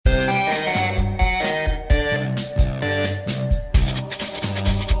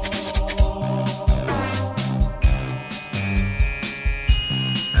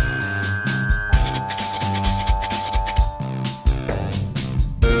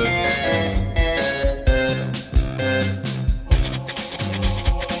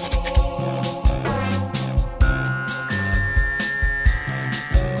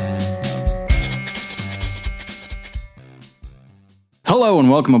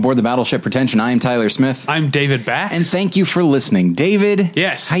welcome aboard the Battleship Pretension. I am Tyler Smith. I'm David Bax. And thank you for listening. David,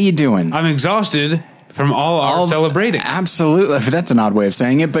 yes. How you doing? I'm exhausted from all our celebrating. Absolutely. That's an odd way of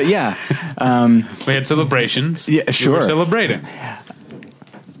saying it, but yeah. We had celebrations. Yeah, sure. We were celebrating.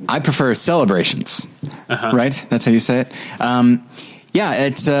 I prefer celebrations, right? That's how you say it.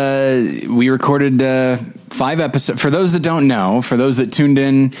 We recorded 5 episodes. For those that don't know, for those that tuned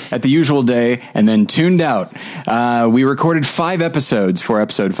in at the usual day and then tuned out, we recorded 5 episodes for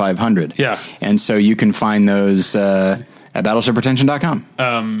episode 500. Yeah. And so you can find those at battleshippretension.com.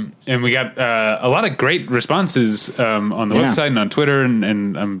 And we got a lot of great responses on the website and on Twitter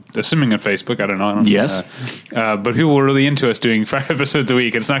and I'm assuming on Facebook. I don't know. Yes. But people were really into us doing 5 episodes a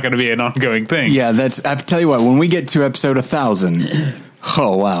week. It's not going to be an ongoing thing. Yeah, I tell you what, when we get to episode 1,000...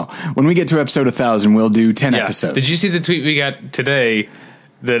 Oh, wow. When we get to episode 1,000, we'll do 10 episodes. Did you see the tweet we got today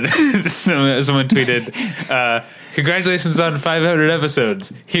that someone tweeted, congratulations on 500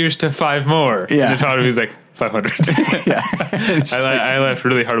 episodes. Here's to 5 more. Yeah. And the tweet was like, 500. Yeah. I laughed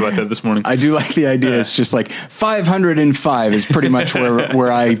really hard about that this morning. I do like the idea. It's just like 505 is pretty much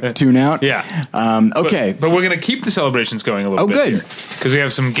where I tune out. Yeah. Okay. But we're going to keep the celebrations going a little bit. Oh, good. Because we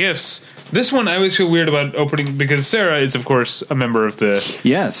have some gifts. This one I always feel weird about opening because Sarah is, of course, a member of the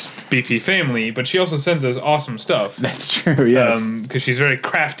BP family, but she also sends us awesome stuff. That's true, yes. Because she's very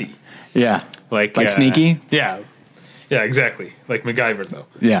crafty. Yeah. Like sneaky? Yeah. Yeah, exactly. Like MacGyver, though.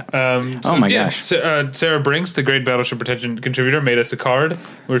 Yeah. Gosh. Sarah Brinks, the great Battleship Pretension contributor, made us a card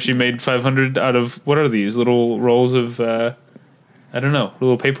where she made 500 out of, what are these? Little rolls of... I don't know,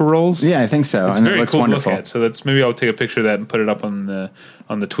 little paper rolls. Yeah, I think so. It's and very it looks cool wonderful. To look at. So maybe I'll take a picture of that and put it up on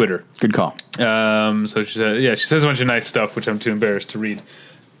the Twitter. Good call. So she said, she says a bunch of nice stuff, which I'm too embarrassed to read.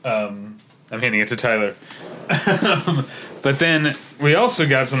 I'm handing it to Tyler. But then we also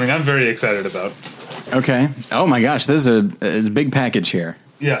got something I'm very excited about. Okay. Oh my gosh, there's a big package here.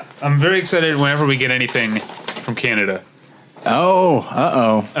 Yeah, I'm very excited whenever we get anything from Canada.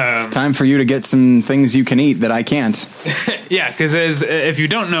 Oh, time for you to get some things you can eat that I can't. Yeah, because if you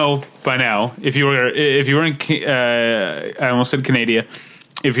don't know by now, if you were in, I almost said Canada,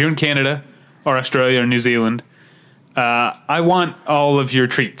 if you're in Canada or Australia or New Zealand, I want all of your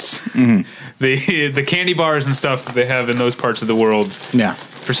treats, the candy bars and stuff that they have in those parts of the world. Yeah.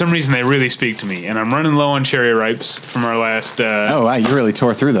 For some reason, they really speak to me, and I'm running low on cherry ripes from our last. Oh wow, you really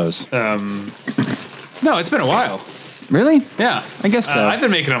tore through those. No, it's been a while. Really? Yeah. I guess so. I've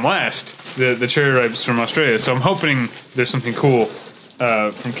been making them last, the cherry ripes from Australia, so I'm hoping there's something cool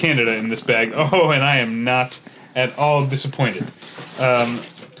from Canada in this bag. Oh, and I am not at all disappointed.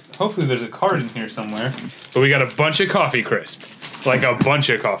 Hopefully there's a card in here somewhere. But we got a bunch of Coffee Crisp. Like a bunch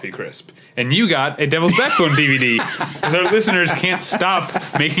of Coffee Crisp. And you got a Devil's Backbone DVD. Because our listeners can't stop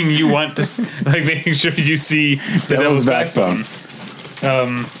making you want to, making sure you see the Devil's Backbone.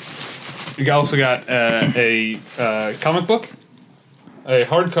 We also got a comic book, a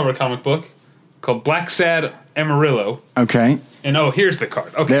hardcover comic book called Black Sad Amarillo. Okay. And here's the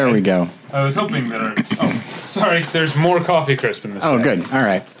card. Okay. There we go. I was hoping that sorry, there's more Coffee Crisp in this bag. Good. All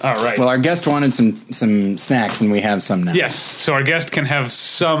right. Well, our guest wanted some snacks, and we have some now. Yes, so our guest can have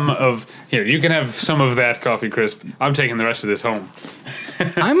some of... Here, you can have some of that Coffee Crisp. I'm taking the rest of this home.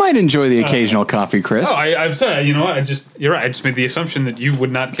 I might enjoy the occasional Coffee Crisp. I'm sorry. You know what? You're right. I just made the assumption that you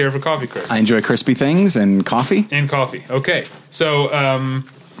would not care for Coffee Crisp. I enjoy crispy things and coffee. And coffee. Okay. So,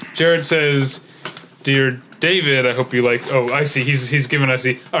 Jared says, Dear David, I hope you like... Oh, I see. He's given us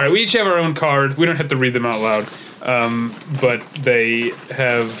the... All right, we each have our own card. We don't have to read them out loud. But they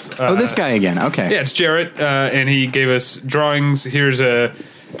have... this guy again. Okay. Yeah, it's Jarrett, and he gave us drawings. Here's a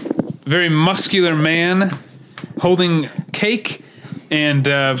very muscular man holding cake and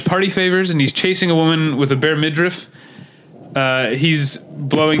party favors, and he's chasing a woman with a bare midriff. He's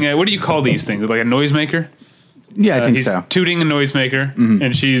blowing a... What do you call these things? Like a noisemaker? Yeah, I think he's so. Tooting a noisemaker,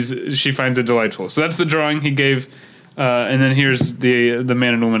 and she finds it delightful. So that's the drawing he gave, and then here's the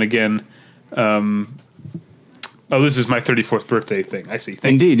man and woman again. This is my 34th birthday thing. I see.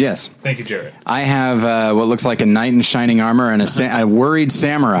 Indeed, yes. Thank you, Jared. I have what looks like a knight in shining armor and a worried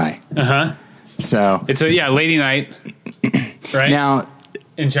samurai. So it's a lady knight, right? Now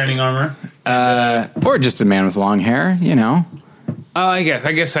in shining armor, or just a man with long hair. You know. I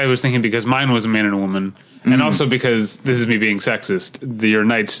guess I was thinking because mine was a man and a woman. And also because this is me being sexist, your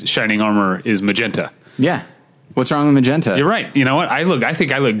knight's shining armor is magenta. Yeah. What's wrong with magenta? You're right. You know what? I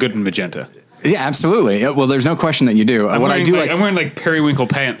think I look good in magenta. Yeah, absolutely. Yeah, well, there's no question that you do. I'm wearing like periwinkle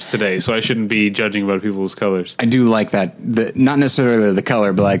pants today, so I shouldn't be judging about people's colors. I do like that. Not necessarily the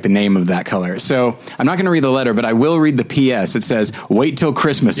color, but like the name of that color. So I'm not going to read the letter, but I will read the PS. It says, "Wait till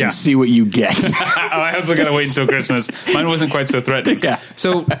Christmas and see what you get." I also got to wait until Christmas. Mine wasn't quite so threatening. Yeah.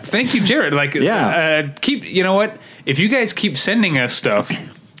 So thank you, Jared. You know what? If you guys keep sending us stuff,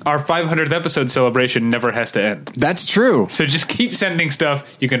 our 500th episode celebration never has to end. That's true. So just keep sending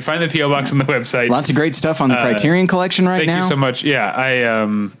stuff. You can find the P.O. Box on the website. Lots of great stuff on the Criterion Collection now. Thank you so much. Yeah,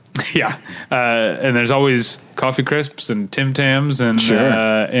 and there's always Coffee Crisps and Tim Tams and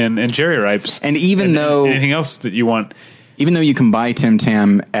and Cherry Ripes. And even though anything else that you want, even though you can buy Tim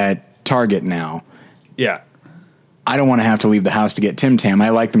Tam at Target now, I don't want to have to leave the house to get Tim Tam. I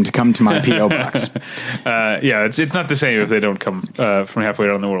like them to come to my P.O. Box. It's not the same if they don't come from halfway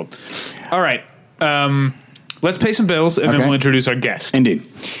around the world. All right. Let's pay some bills, and then we'll introduce our guest. Indeed.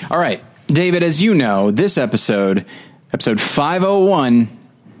 All right. David, as you know, this episode 501,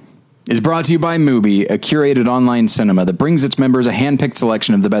 is brought to you by Mubi, a curated online cinema that brings its members a hand-picked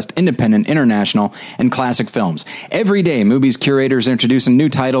selection of the best independent, international, and classic films. Every day, Mubi's curators introduce a new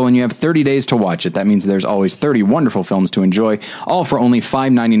title, and you have 30 days to watch it. That means there's always 30 wonderful films to enjoy, all for only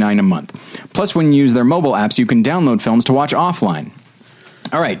 $5.99 a month. Plus, when you use their mobile apps, you can download films to watch offline.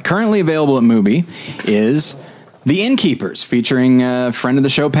 All right, currently available at Mubi is The Innkeepers, featuring a friend of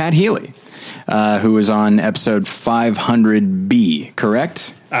the show, Pat Healy, who was on episode 500B,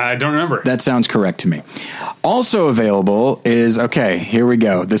 correct? I don't remember. That sounds correct to me. Also available is, here we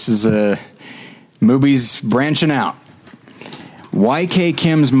go. This is Mubi's branching out. YK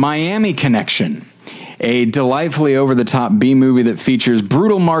Kim's Miami Connection, a delightfully over-the-top B-movie that features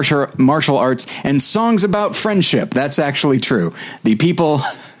brutal martial arts and songs about friendship. That's actually true. The people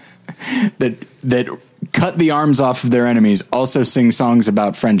that cut the arms off of their enemies also sing songs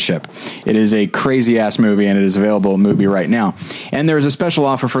about friendship. It is a crazy-ass movie, and it is available at Mubi right now. And there is a special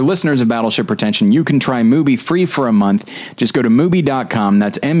offer for listeners of Battleship Retention. You can try Mubi free for a month. Just go to Mubi.com,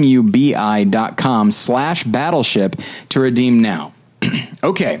 that's MUBI.com/Battleship to redeem now.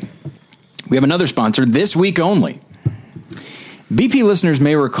 Okay, we have another sponsor this week only. BP listeners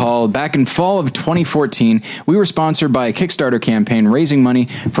may recall back in fall of 2014, we were sponsored by a Kickstarter campaign raising money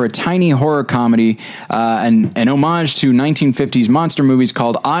for a tiny horror comedy, an homage to 1950s monster movies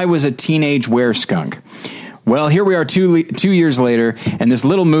called I Was a Teenage Wereskunk. Well, here we are 2 years later, and this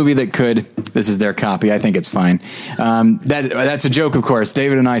little movie that this is their copy, I think it's fine. That's a joke, of course.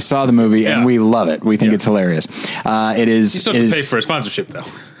 David and I saw the movie, and we love it. We think it's hilarious. It is. You still have to pay for a sponsorship, though.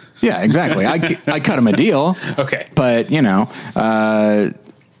 Yeah, exactly. I cut him a deal. Okay. But,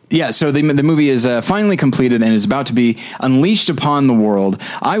 so the movie is finally completed and is about to be unleashed upon the world.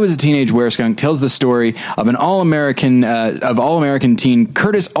 I Was a Teenage Wereskunk tells the story of an all-American teen,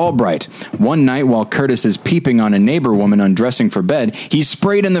 Curtis Albright. One night, while Curtis is peeping on a neighbor woman undressing for bed, he's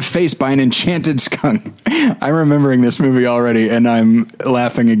sprayed in the face by an enchanted skunk. I'm remembering this movie already, and I'm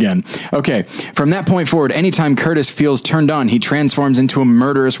laughing again. Okay, from that point forward, anytime Curtis feels turned on, he transforms into a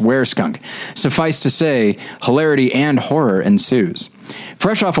murderous wereskunk. Suffice to say, hilarity and horror ensues.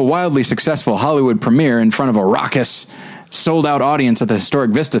 Fresh off a wildly successful Hollywood premiere in front of a raucous, sold-out audience at the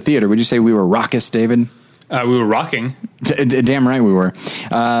historic Vista Theater. Would you say we were raucous, David? We were rocking. Damn right we were.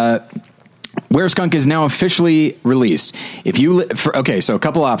 Wereskunk is now officially released. So a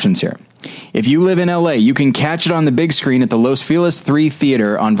couple options here. If you live in LA, you can catch it on the big screen at the Los Feliz 3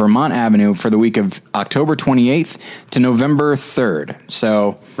 Theater on Vermont Avenue for the week of October 28th to November 3rd.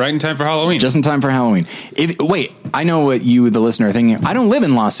 So right in time for Halloween. Just in time for Halloween. I know what you, the listener, are thinking. I don't live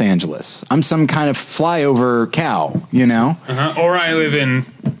in Los Angeles. I'm some kind of flyover cow, you know? Or I live in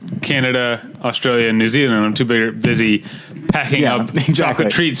Canada, Australia, and New Zealand, and I'm too busy packing up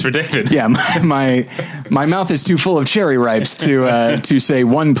chocolate treats for David. Yeah, my mouth is too full of cherry ripes to say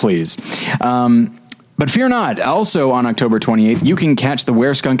one, please. But fear not. Also on October 28th, you can catch the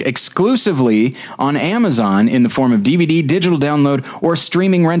Wereskunk exclusively on Amazon in the form of DVD, digital download, or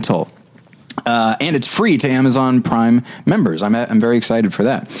streaming rental. And it's free to Amazon Prime members. I'm very excited for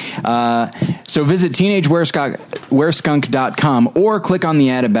that. So visit teenagewereskunk.com or click on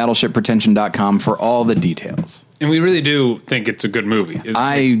the ad at battleshippretension.com for all the details. And we really do think it's a good movie.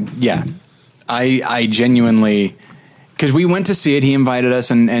 I genuinely, because we went to see it, he invited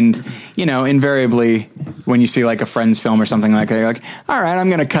us, and invariably when you see like a Friends film or something like that, you're like, all right, I'm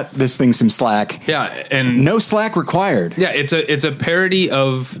going to cut this thing some slack. Yeah, and no slack required. Yeah, it's a parody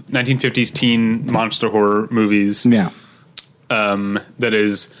of 1950s teen monster horror movies. Yeah, that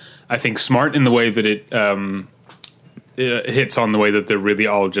is, I think, smart in the way that it hits on the way that they're really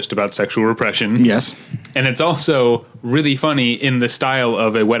all just about sexual repression. Yes. And it's also really funny in the style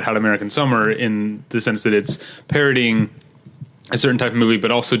of a Wet Hot American Summer, in the sense that it's parodying a certain type of movie,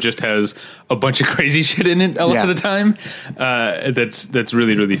 but also just has a bunch of crazy shit in it a lot of the time. That's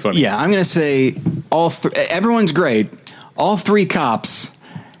really, really funny. Yeah, I'm going to say everyone's great. All three cops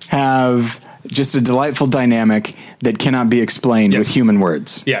have just a delightful dynamic that cannot be explained with human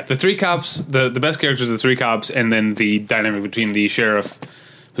words. Yeah, the three cops, the best characters are the three cops, and then the dynamic between the sheriff,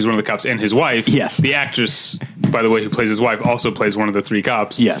 who's one of the cops, and his wife. Yes. The actress, by the way, who plays his wife, also plays one of the three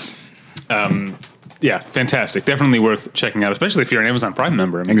cops. Yes. Yeah, fantastic. Definitely worth checking out, especially if you're an Amazon Prime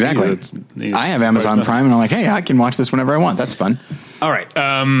member. I mean, exactly. I have Amazon Prime, and I'm like, hey, I can watch this whenever I want. That's fun. All right.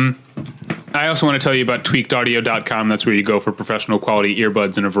 I also want to tell you about tweakedaudio.com. That's where you go for professional quality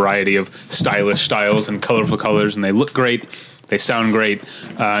earbuds in a variety of stylish styles and colorful colors, and they look great. They sound great,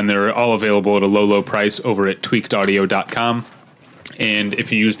 and they're all available at a low, low price over at tweakedaudio.com. And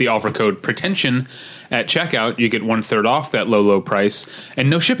if you use the offer code PRETENSION at checkout, you get 1/3 off that low, low price and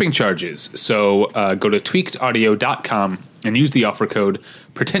no shipping charges. So go to tweakedaudio.com and use the offer code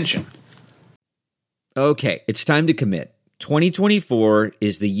PRETENSION. Okay, it's time to commit. 2024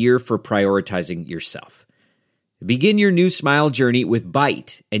 is the year for prioritizing yourself. Begin your new smile journey with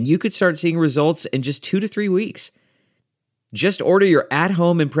Byte, and you could start seeing results in just 2 to 3 weeks. Just order your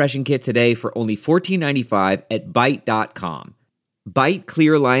at-home impression kit today for only $14.95 at Byte.com. Byte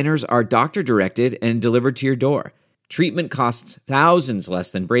clear liners are doctor-directed and delivered to your door. Treatment costs thousands less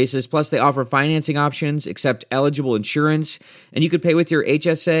than braces, plus they offer financing options, accept eligible insurance, and you could pay with your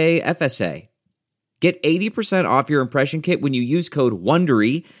HSA, FSA. Get 80% off your impression kit when you use code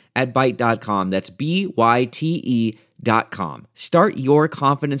WONDERY at Byte.com. That's BYTE.com. Start your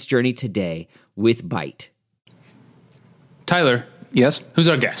confidence journey today with Byte. Tyler. Yes? Who's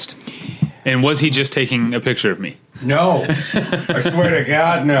our guest? And was he just taking a picture of me? No. I swear to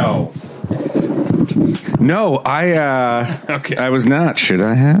God, no. No, I was not. Should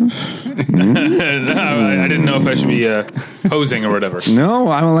I have? No, I didn't know if I should be posing or whatever. No,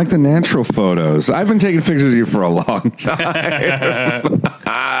 I don't like the natural photos. I've been taking pictures of you for a long time.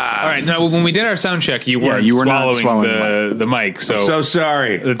 All right, now when we did our sound check, you weren't not swallowing the mic. So I'm so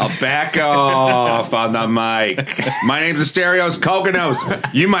sorry. I'll back off on the mic. My name's Asterios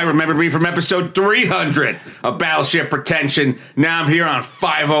Kokonos. You might remember me from episode 300 of Battleship Pretension. Now I'm here on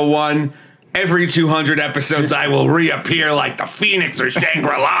 501. Every 200 episodes, I will reappear like the Phoenix or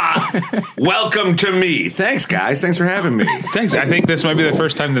Shangri-La. Welcome to me. Thanks, guys. Thanks for having me. Thanks. I think this might be the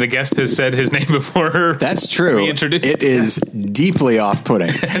first time that a guest has said his name before. That's true. Reintroduced. It is deeply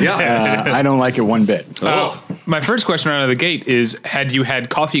off-putting. Yeah. I don't like it one bit. My first question out of the gate is, had you had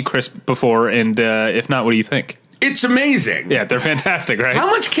Coffee Crisp before? And if not, what do you think? It's amazing. Yeah, they're fantastic, right? How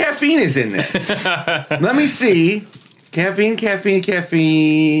much caffeine is in this? Let me see. Caffeine.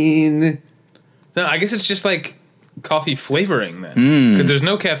 No, I guess it's just like coffee flavoring then, because there's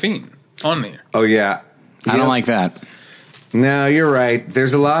no caffeine on there. Oh, yeah. I don't like that. No, you're right.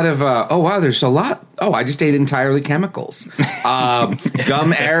 There's a lot of, there's a lot. Oh, I just ate entirely chemicals.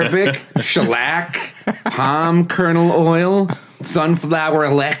 Gum arabic, shellac, palm kernel oil, sunflower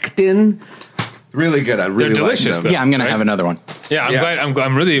lectin. Really good. I really They're delicious, like them. though. Yeah, I'm going to have another one. Yeah, I'm glad.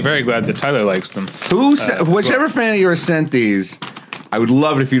 I'm really very glad that Tyler likes them. Whichever fan of yours sent these, I would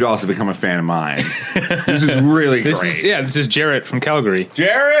love it if you'd also become a fan of mine. This is really great. This is Jarrett from Calgary.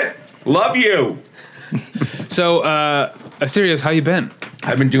 Jarrett, love you. So, Asterios, how you been?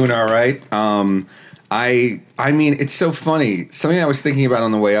 I've been doing all right. I mean, it's so funny. Something I was thinking about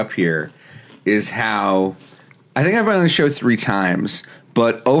on the way up here is how I think I've been on the show 3 times,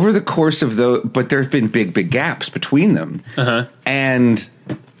 but over the course of but there's been big gaps between them. Uh-huh. And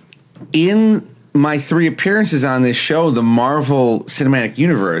in my 3 appearances on this show, the Marvel Cinematic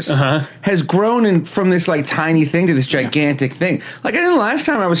Universe has grown from this like tiny thing to this gigantic thing. Like, I think the last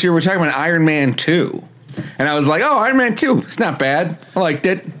time I was here, we were talking about Iron Man 2. And I was like, oh, Iron Man 2, it's not bad. I liked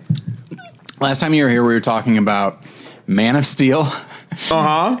it. Last time you were here, we were talking about Man of Steel.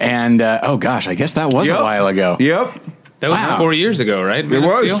 Uh-huh. And, oh gosh, I guess that was a while ago. Yep. That was 4 years ago, right? Man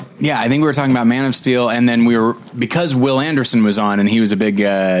of Steel? Yeah, I think we were talking about Man of Steel, and then because Will Anderson was on, and he was a big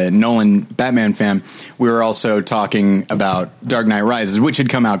Nolan Batman fan, we were also talking about Dark Knight Rises, which had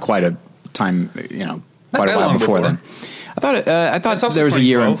come out quite a time, quite a while before then. I thought there was a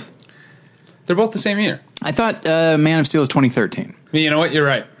year. They're both the same year. I thought Man of Steel was 2013. You know what? You're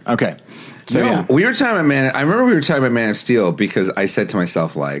right. Okay. So, yeah. We were talking about I remember we were talking about Man of Steel because I said to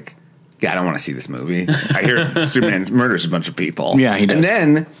myself, like, yeah, I don't want to see this movie. I hear Superman murders a bunch of people. Yeah, he does. And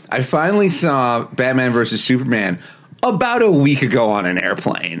then I finally saw Batman versus Superman about a week ago on an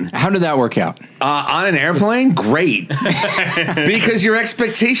airplane. How did that work out? On an airplane? Great. Because your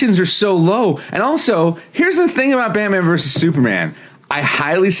expectations are so low. And also, here's the thing about Batman vs. Superman. I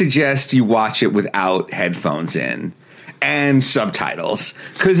highly suggest you watch it without headphones in and subtitles.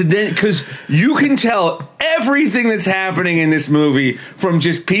 Because you can tell everything that's happening in this movie from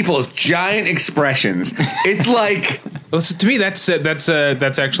just people's giant expressions. It's like... Well, so to me, that's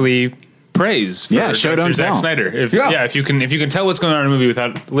actually... praise for show don't Zack tell. Snyder. If you can tell what's going on in a movie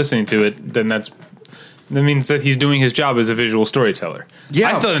without listening to it, then that means that he's doing his job as a visual storyteller. Yeah,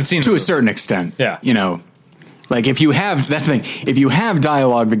 I still haven't seen to a certain extent. Yeah, like if you have that's the thing. If you have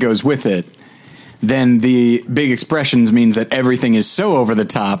dialogue that goes with it, then the big expressions means that everything is so over the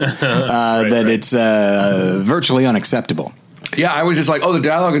top that it's virtually unacceptable. Yeah, I was just like, the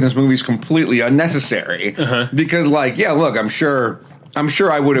dialogue in this movie is completely unnecessary because, look, I'm sure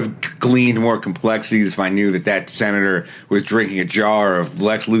I would have gleaned more complexities if I knew that senator was drinking a jar of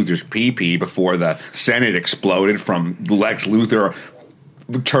Lex Luthor's pee-pee before the Senate exploded from Lex Luthor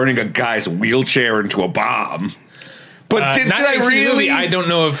turning a guy's wheelchair into a bomb. But did I really? I don't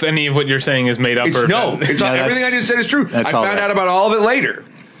know if any of what you're saying is made up. Everything I just said is true. I found out about all of it later.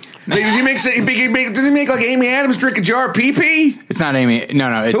 Does he make like Amy Adams drink a jar of pee-pee? It's not Amy.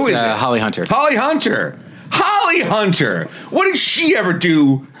 No, it's Holly Hunter. Holly Hunter. What did she ever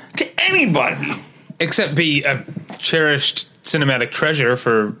do to anybody? Except be a cherished cinematic treasure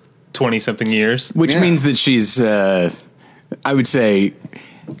for 20-something years. Which means that she's, I would say,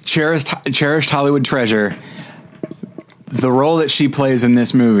 cherished Hollywood treasure. The role that she plays in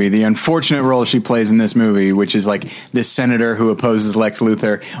this movie, the unfortunate role she plays in this movie, which is like this senator who opposes Lex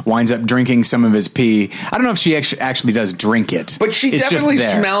Luthor, winds up drinking some of his pee. I don't know if she actually does drink it. But she definitely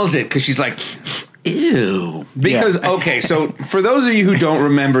smells it because she's like... Ew. Because, so for those of you who don't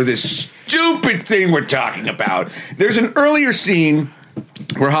remember this stupid thing we're talking about, there's an earlier scene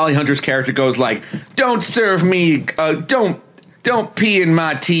where Holly Hunter's character goes like, don't serve me, don't pee in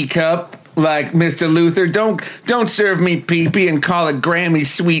my teacup like Mr. Luthor. Don't serve me pee-pee and call it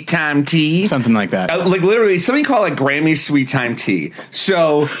Grammy's Sweet Time Tea. Something like that. Like literally, somebody call it Grammy's Sweet Time Tea.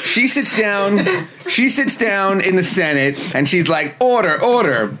 So she sits down in the Senate and she's like,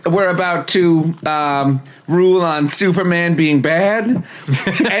 order. We're about to rule on Superman being bad.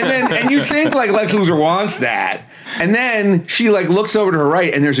 And you think like Lex Luthor wants that. And then she like looks over to her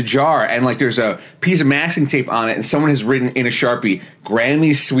right and there's a jar and like there's a piece of masking tape on it and someone has written in a Sharpie,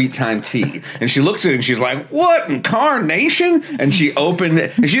 Grammy's Sweet Time Tea. And she looks at it and she's like, what in carnation? And she opened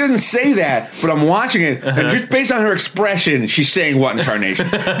it and she doesn't say that, but I'm watching it and just based on her expression, she's saying what in carnation.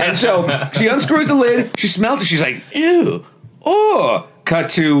 And so she unscrews the lid, she smells it, she's like, ew, oh. Cut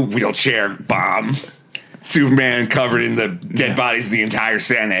to wheelchair bomb. Superman covered in the dead bodies of the entire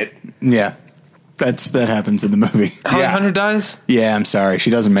Senate. Yeah. That happens in the movie. Holly Hunter dies? Yeah, I'm sorry. She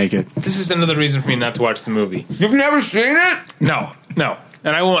doesn't make it. This is another reason for me not to watch the movie. You've never seen it? No.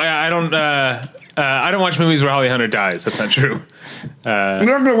 And I won't. I don't watch movies where Holly Hunter dies. That's not true. You're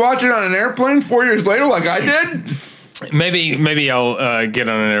not going to watch it on an airplane 4 years later like I did? Maybe I'll get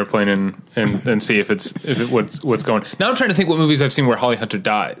on an airplane and see what's going. Now I'm trying to think what movies I've seen where Holly Hunter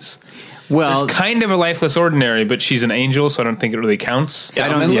dies. Well, there's kind of a Lifeless Ordinary, but she's an angel, so I don't think it really counts.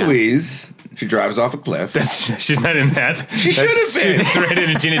 Louise. She drives off a cliff. She's not in that. She should have been. It's rated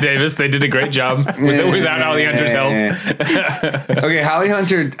in Gina Davis. They did a great job without Holly Hunter's help. Okay,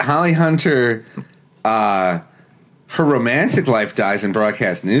 Holly Hunter. Her romantic life dies in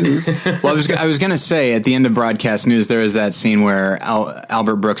broadcast news. Well, I was going to say at the end of broadcast news there is that scene where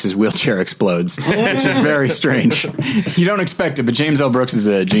Albert Brooks' wheelchair explodes, which is very strange. You don't expect it, but James L. Brooks is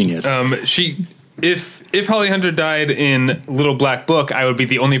a genius. If Holly Hunter died in Little Black Book, I would be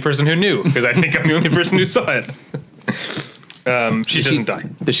the only person who knew because I think I'm the only person who saw it. She doesn't die.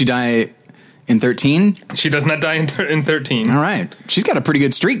 Does she die in 13? She does not die in 13. All right. She's got a pretty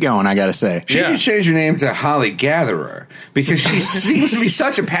good streak going, I got to say. She should change her name to Holly Gatherer because she seems to be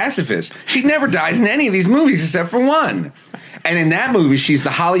such a pacifist. She never dies in any of these movies except for one. And in that movie, she's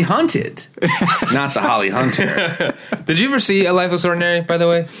the Holly Hunted, not the Holly Hunter. Did you ever see A Lifeless Ordinary, by the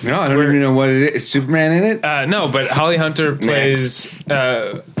way? No, I don't even know what it is. Is Superman in it? No, but Holly Hunter plays...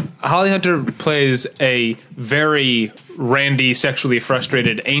 Holly Hunter plays a very randy, sexually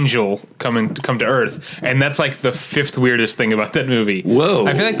frustrated angel come to Earth, and that's like the fifth weirdest thing about that movie. Whoa!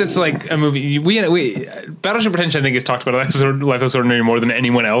 I feel like that's like a movie. We Battleship Pretension, I think, has talked about Lifeless Ordinary more than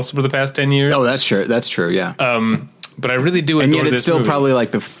anyone else for the past 10 years. Oh, that's true. That's true. Yeah. But I really do. And yet, it's still movie. probably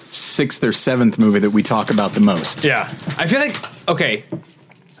like the sixth or seventh movie that we talk about the most. Yeah, I feel like okay.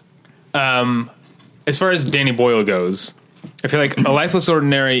 As far as Danny Boyle goes, I feel like A Lifeless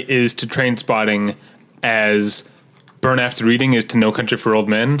Ordinary is to Trainspotting as Burn After Reading is to No Country for Old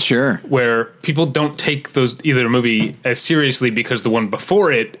Men. Sure. Where people don't take either movie as seriously because the one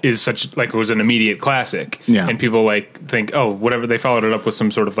before it is such, like, it was an immediate classic. Yeah. And people, like, think, oh, whatever, they followed it up with some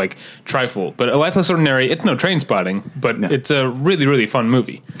sort of, like, trifle. But A Life Less Ordinary, it's no Trainspotting, but it's a really, really fun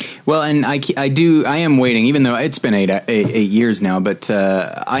movie. Well, and I am waiting, even though it's been eight years now, but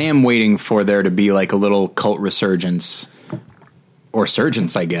I am waiting for there to be, like, a little cult resurgence, or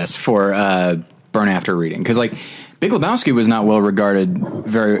surgence, I guess, for Burn After Reading. Because, like, Big Lebowski was not well regarded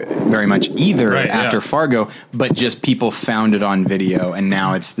very, very much either after Fargo, but just people found it on video, and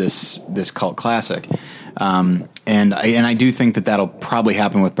now it's this cult classic. And I do think that'll probably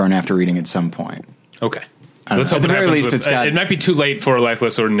happen with Burn After Reading at some point. Okay. Let's hope at the very least it's got. It might be too late for A Life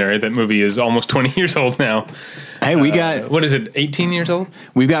Less Ordinary. That movie is almost 20 years old now. Hey, we got. What is it? 18 years old?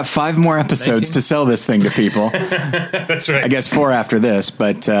 We've got 5 more episodes 19? to sell this thing to people. That's right. I guess 4 after this,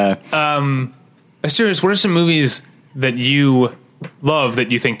 but. I'm serious. What are some movies that you love that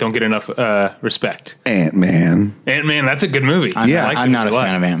you think don't get enough respect? Ant-Man. Ant-Man, that's a good movie. I'm not a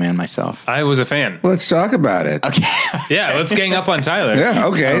fan of Ant-Man myself. I was a fan. Let's talk about it. Okay. Yeah, let's gang up on Tyler. Yeah,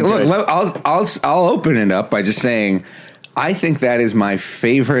 okay. Look, I'll open it up by just saying I think that is my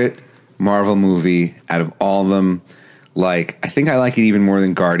favorite Marvel movie out of all of them. Like, I think I like it even more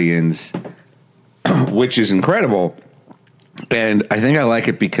than Guardians, which is incredible. And I think I like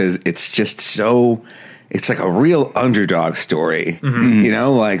it because it's just so... It's like a real underdog story. Mm-hmm. You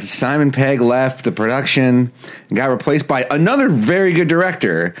know, like Simon Pegg left the production and got replaced by another very good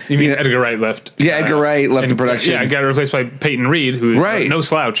director. You mean Edgar Wright left? Yeah, Edgar Wright left the production. Yeah, got replaced by Peyton Reed, who's no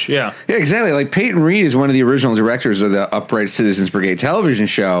slouch. Yeah. Yeah, exactly. Like Peyton Reed is one of the original directors of the Upright Citizens Brigade television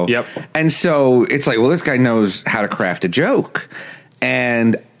show. Yep. And so it's like, well, this guy knows how to craft a joke.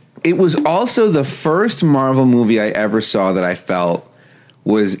 And it was also the first Marvel movie I ever saw that I felt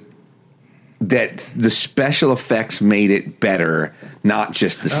was that the special effects made it better, not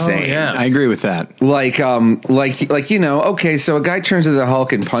just the same. Yeah. I agree with that. Like you know, okay, so a guy turns into the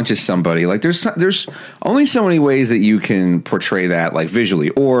Hulk and punches somebody. Like there's only so many ways that you can portray that, like visually,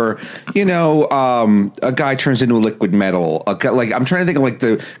 or you know, a guy turns into a liquid metal. Like I'm trying to think of like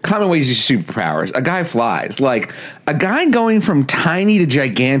the common ways you use superpowers. A guy flies. Like a guy going from tiny to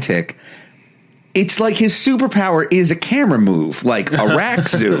gigantic. It's like his superpower is a camera move, like a rack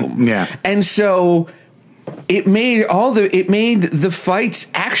zoom. Yeah. And so it made the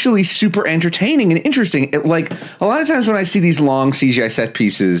fights actually super entertaining and interesting. Like a lot of times when I see these long CGI set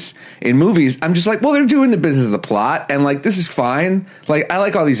pieces in movies, I'm just like, well, they're doing the business of the plot, and like this is fine. Like I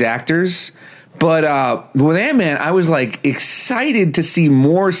like all these actors. But with Ant-Man, I was like excited to see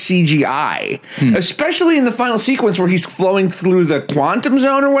more CGI, especially in the final sequence where he's flowing through the quantum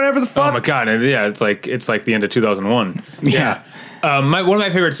zone or whatever the fuck. Oh my god! Yeah, it's like the end of 2001. Yeah. One of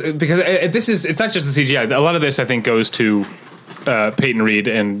my favorites, because it's not just the CGI. A lot of this I think goes to Peyton Reed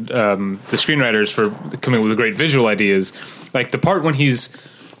and the screenwriters for coming up with great visual ideas. Like the part when he's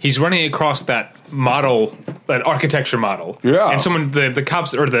running across that model, that architecture model. Yeah. And the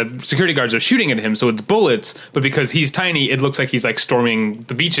cops or the security guards are shooting at him, so it's bullets, but because he's tiny, it looks like he's like storming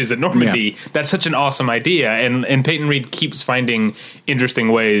the beaches at Normandy. Yeah. That's such an awesome idea. And Peyton Reed keeps finding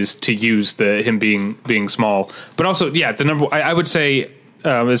interesting ways to use him being small. But also, yeah, I would say,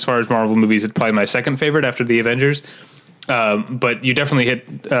 as far as Marvel movies, it's probably my second favorite after the Avengers. But you definitely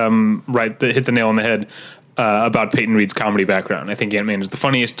hit the nail on the head. About Peyton Reed's comedy background. I think Ant-Man is the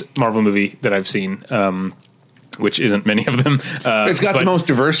funniest Marvel movie that I've seen, which isn't many of them. It's got the most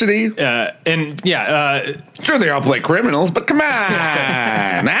diversity. Sure, they all play criminals, but come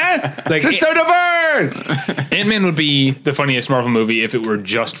on. Like, it's so diverse. Ant-Man would be the funniest Marvel movie if it were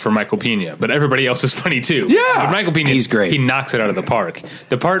just for Michael Pena, but everybody else is funny too. Yeah. But Michael Pena, he's great. He knocks it out of the park.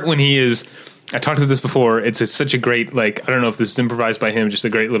 The part when he is... I talked about this before. It's such a great, like, I don't know if this is improvised by him, just a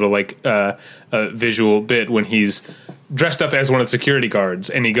great little, like, visual bit when he's dressed up as one of the security guards,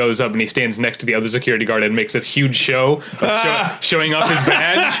 and he goes up and he stands next to the other security guard and makes a huge show of showing off his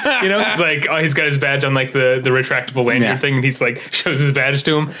badge. You know, it's like, he's got his badge on, like, the retractable lanyard thing, and he's, like, shows his badge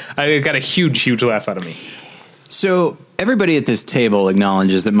to him. I got a huge laugh out of me. So everybody at this table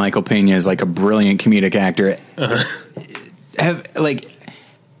acknowledges that Michael Pena is, like, a brilliant comedic actor.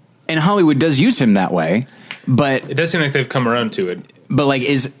 And Hollywood does use him that way, but it does seem like they've come around to it. But like,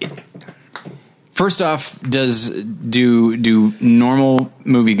 first off, do normal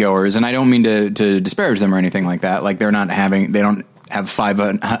moviegoers, and I don't mean to disparage them or anything like that. Like they don't have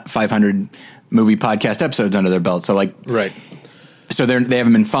 500 movie podcast episodes under their belt. So like, right. So they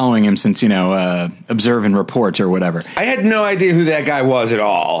haven't been following him since, Observe and Report or whatever. I had no idea who that guy was at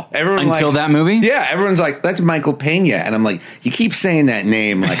all. Everyone Until that movie? Yeah, everyone's like, that's Michael Pena. And I'm like, you keep saying that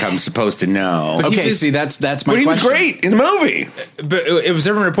name like I'm supposed to know. Okay, see, that's my But question. he was great in the movie. But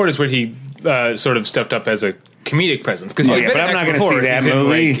Observe and Report is where he sort of stepped up as a comedic presence. Because but I'm not going to see that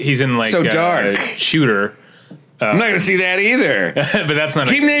movie. He's in So dark. Shooter. I'm not going to see that either. But that's not.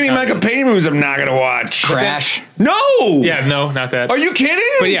 Keep naming Michael Pena movies I'm not going to watch. Crash. No. Yeah, no, not that. Are you kidding?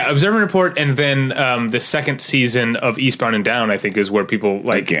 But yeah, Observe and Report, and then the second season of Eastbound and Down, I think, is where people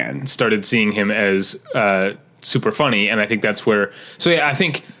started seeing him as super funny, and I think that's where. So yeah, I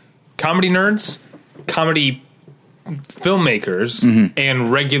think comedy nerds, comedy filmmakers,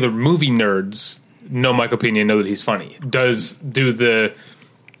 and regular movie nerds know Michael Pena, know that he's funny. Do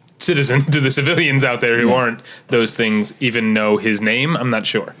the civilians out there who aren't those things even know his name? I'm not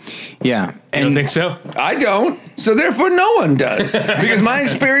sure. Yeah. You don't think so? I don't. So therefore no one does. Because my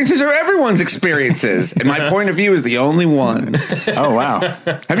experiences are everyone's experiences. And my point of view is the only one. Oh, wow.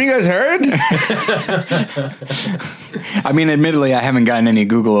 Have you guys heard? I mean, admittedly, I haven't gotten any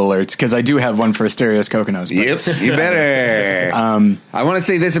Google alerts because I do have one for Asterios Kokonos. Yep, you better. I want to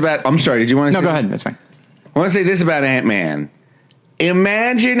say this about... I'm sorry, did you want to No, go ahead. That's fine. I want to say this about Ant-Man.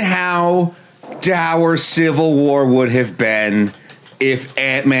 Imagine how dour Civil War would have been if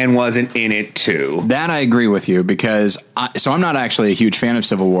Ant-Man wasn't in it too. That I agree with you because I'm not actually a huge fan of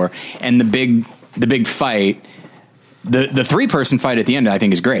Civil War, and the big fight, the 3-person fight at the end I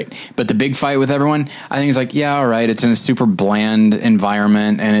think is great, but the big fight with everyone I think is like, yeah, all right, it's in a super bland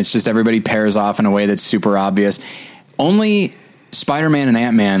environment and it's just everybody pairs off in a way that's super obvious. Only Spider-Man and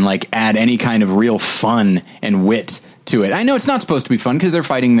Ant-Man add any kind of real fun and wit to it. I know it's not supposed to be fun because they're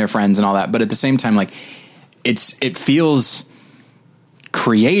fighting their friends and all that, but at the same time, it feels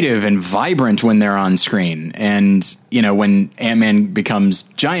creative and vibrant when they're on screen. And, when Ant-Man becomes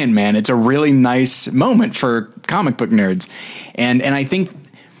Giant Man, it's a really nice moment for comic book nerds. And I think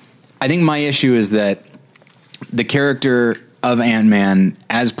my issue is that the character of Ant-Man,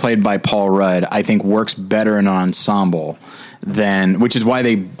 as played by Paul Rudd, I think works better in an ensemble which is why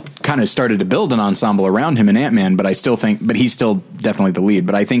they kind of started to build an ensemble around him in Ant-Man, but he's still definitely the lead.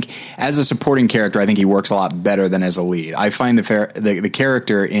 But I think as a supporting character, I think he works a lot better than as a lead. I find the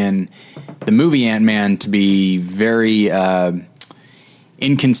character in the movie Ant-Man to be very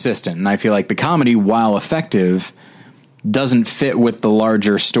inconsistent, and I feel like the comedy, while effective, doesn't fit with the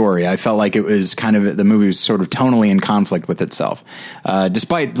larger story. I felt like it was the movie was sort of tonally in conflict with itself,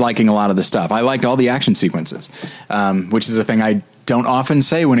 despite liking a lot of the stuff. I liked all the action sequences, which is a thing I don't often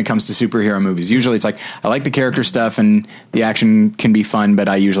say when it comes to superhero movies. Usually it's like, I like the character stuff and the action can be fun, but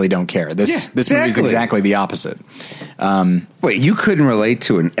I usually don't care. This movie is exactly the opposite. Wait, you couldn't relate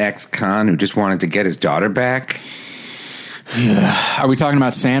to an ex-con who just wanted to get his daughter back? Are we talking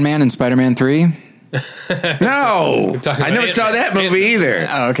about Sandman and Spider-Man 3? No, I never saw that movie either.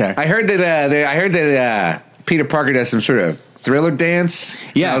 Oh, okay. I heard that Peter Parker does some sort of thriller dance.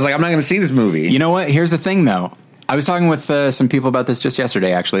 Yeah, I was like, I'm not going to see this movie. You know what? Here's the thing, though. I was talking with some people about this just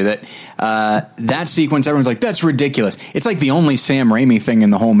yesterday, actually, that that sequence, everyone's like, that's ridiculous. It's like the only Sam Raimi thing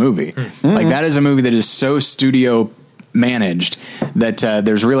in the whole movie. Mm-hmm. Like, that is a movie that is so studio managed that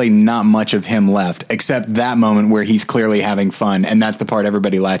there's really not much of him left, except that moment where he's clearly having fun, and that's the part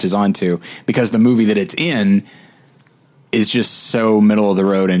everybody latches onto, because the movie that it's in is just so middle of the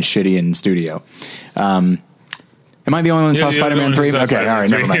road and shitty in studio. Am I the only one who saw Spider-Man 3? Okay, all right,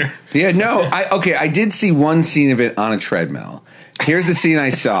 never mind. Yeah, no, I did see one scene of it on a treadmill. Here's the scene I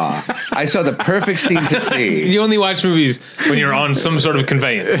saw. I saw the perfect scene to see. You only watch movies when you're on some sort of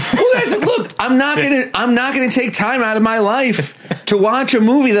conveyance. Well, look, I'm not gonna take time out of my life to watch a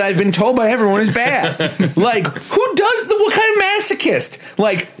movie that I've been told by everyone is bad. Like, who does what kind of masochist?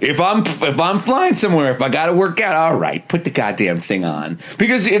 Like, if I'm flying somewhere, if I got to work out, all right, put the goddamn thing on,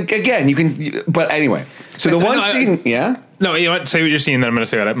 because again, you can. But anyway, so the one scene, yeah. No, you know what? Say what you're seeing, then I'm going to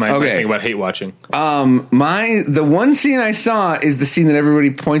say what my thing about hate watching. The one scene I saw is the scene that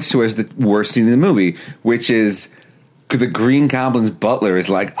everybody points to as the worst scene in the movie, which is the Green Goblin's butler is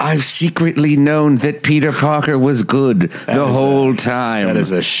like, I've secretly known that Peter Parker was good the whole time. That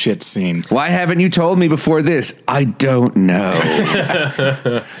is a shit scene. Why haven't you told me before this? I don't know.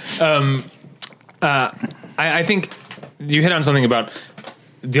 I think you hit on something about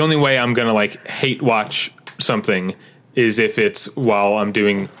the only way I'm going to hate watch something is if it's while I'm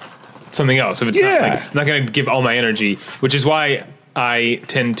doing something else. If it's I'm not going to give all my energy, which is why I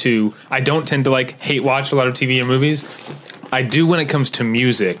don't tend to hate watch a lot of TV or movies. I do when it comes to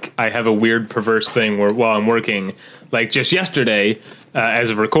music. I have a weird, perverse thing where while I'm working, like just yesterday, as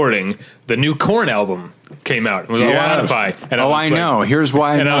of recording, the new Korn album came out. It was on Spotify. And I know. Here's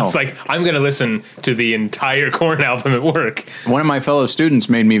why I know. I was like, I'm going to listen to the entire Korn album at work. One of my fellow students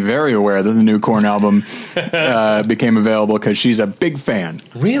made me very aware that the new Korn album became available because she's a big fan.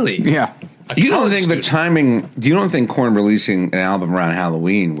 Really? Yeah. You don't think the timing? You don't think Korn releasing an album around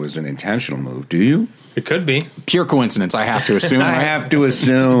Halloween was an intentional move? Do you? It could be pure coincidence. I have to assume. I have to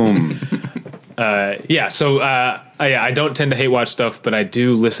assume. Yeah. So I don't tend to hate watch stuff, but I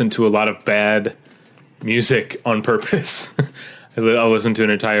do listen to a lot of bad music on purpose. I'll listen to an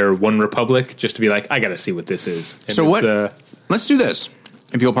entire One Republic just to be like, I got to see what this is. And so what? Let's do this,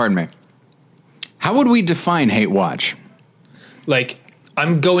 if you'll pardon me. How would we define hate watch? Like,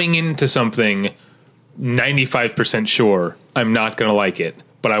 I'm going into something 95% sure I'm not going to like it,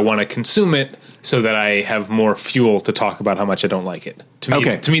 but I want to consume it so that I have more fuel to talk about how much I don't like it.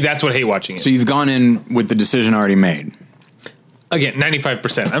 To me, that's what hate watching is. So you've gone in with the decision already made. Again,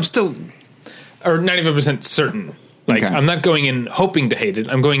 95%. I'm still, or 95% certain. Like, Okay. I'm not going in hoping to hate it.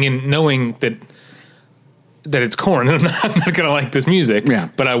 I'm going in knowing that it's Korn, and I'm not going to like this music. Yeah.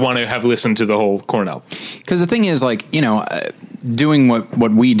 But I want to have listened to the whole Korn album. Because the thing is, like, doing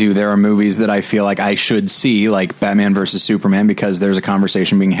what we do, there are movies that I feel like I should see, like Batman versus Superman, because there's a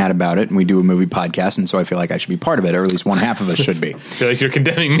conversation being had about it, and we do a movie podcast, and so I feel like I should be part of it, or at least one half of us should be. I feel like you're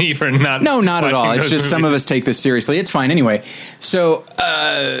condemning me for not. No, not at watching all. It's those just movies. some of us take this seriously. It's fine anyway. So,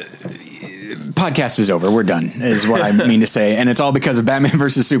 podcast is over. We're done, is what I mean to say, and it's all because of Batman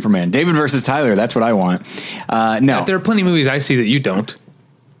versus Superman. David versus Tyler. That's what I want. No, There are plenty of movies I see that you don't.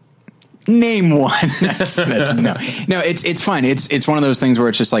 name one. that's no. It's fine. It's one of those things where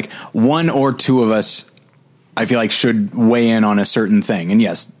it's just like one or two of us, I feel like, should weigh in on a certain thing. And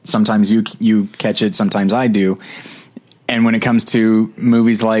yes, sometimes you catch it, sometimes I do. And when it comes to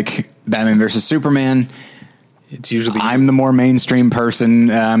movies like Batman versus Superman, It's usually I'm the more mainstream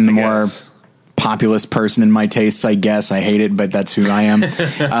person. I'm the more guess. populist person in my tastes, I guess. I hate it, but that's who I am.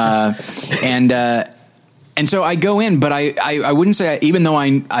 And so I go in, but I wouldn't say, even though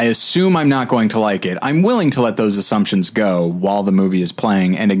I assume I'm not going to like it, I'm willing to let those assumptions go while the movie is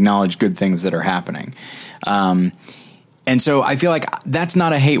playing and acknowledge good things that are happening. And so I feel like that's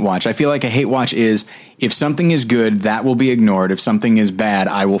not a hate watch. I feel like a hate watch is, if something is good, that will be ignored. If something is bad,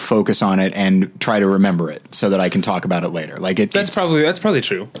 I will focus on it and try to remember it so that I can talk about it later. Like that's probably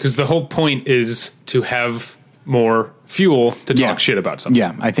true, because the whole point is to have more fuel to talk shit about something.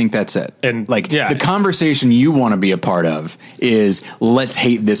 Yeah, I think that's it. And, the conversation you want to be a part of is, let's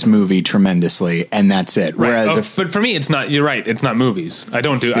hate this movie tremendously, and that's it. Right. Whereas But for me, it's not. You're right. It's not movies. I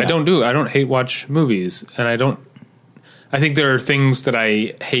don't hate watch movies, and I think there are things that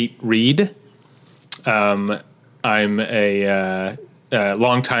I hate read. I'm a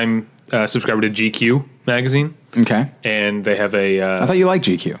longtime subscriber to GQ magazine. okay, And they have I thought you liked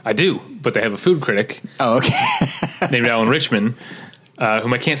GQ. I do, but they have a food critic Oh, okay. named Alan Richman,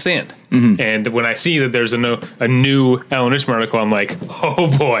 whom I can't stand. Mm-hmm. And when I see that there's a new Alan Richman article, I'm like,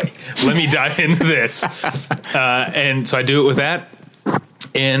 oh boy, let me dive into this. And so I do it with that.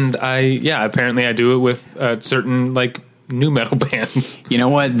 And apparently I do it with certain like new metal bands. You know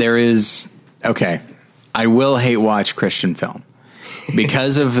what? I will hate watch Christian film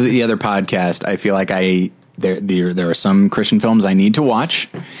because of the other podcast. I feel like there are some Christian films I need to watch,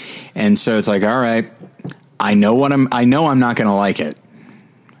 and so it's like, all right, I know I'm not going to like it,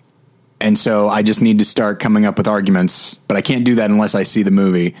 and so I just need to start coming up with arguments. But I can't do that unless I see the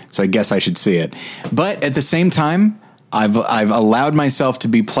movie. So I guess I should see it. But at the same time, I've allowed myself to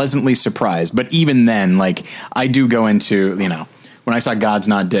be pleasantly surprised. But even then, like, I do go into, when I saw God's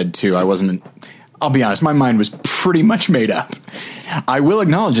Not Dead 2, I'll be honest, my mind was pretty much made up. I will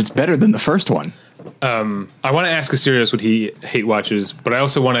acknowledge it's better than the first one. I want to ask Asterios what he hate watches, but I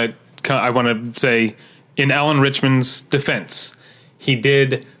also want to say, in Alan Richman's defense, he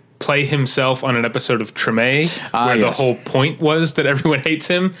did play himself on an episode of Treme, where the whole point was that everyone hates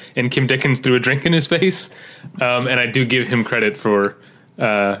him, and Kim Dickens threw a drink in his face. And I do give him credit for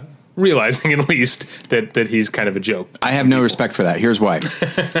realizing, at least, that he's kind of a joke. I have no respect for that. Here's why.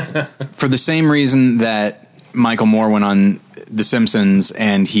 For the same reason that Michael Moore went on The Simpsons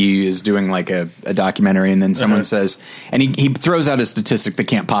and he is doing like a documentary, and then someone says, and he throws out a statistic that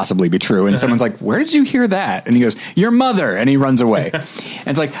can't possibly be true, and someone's like, where did you hear that? And he goes, your mother, and he runs away. And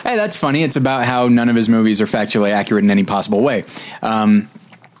it's like, hey, that's funny. It's about how none of his movies are factually accurate in any possible way. And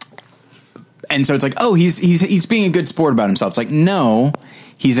so it's like, oh, he's being a good sport about himself. It's like, no,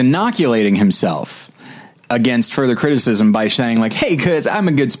 he's inoculating himself against further criticism by saying like, hey, cause I'm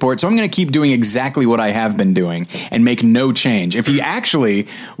a good sport, so I'm going to keep doing exactly what I have been doing and make no change. If he actually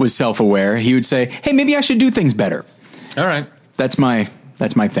was self-aware, he would say, hey, maybe I should do things better. All right. That's my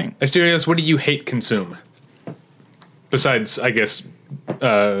thing. Asterios, what do you hate consume? Besides, I guess,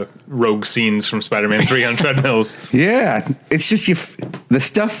 rogue scenes from Spider-Man 3 on treadmills. Yeah, it's just the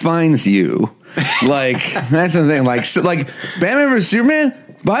stuff finds you. Like, that's the thing. Like Batman vs Superman.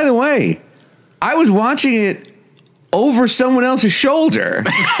 By the way, I was watching it over someone else's shoulder,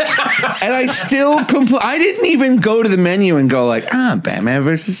 and I still I didn't even go to the menu and go like, Batman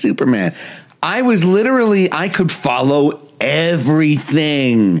versus Superman. I was literally, I could follow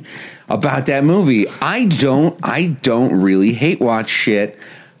everything about that movie. I don't really hate watch shit.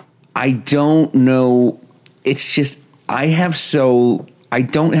 I don't know. It's just, I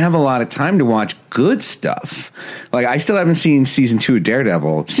don't have a lot of time to watch good stuff. Like, I still haven't seen season 2 of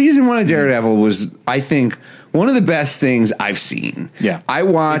Daredevil. Season 1 of Daredevil was, I think, one of the best things I've seen. Yeah. I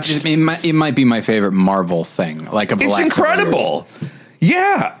watched. It might be my favorite Marvel thing. Like, of the last incredible.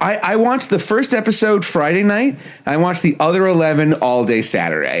 Yeah, I watched the first episode Friday night. I watched the other 11 all day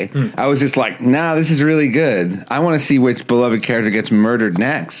Saturday. I was just like, nah, this is really good. I want to see which beloved character gets murdered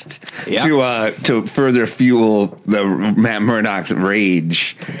next to further fuel the Matt Murdock's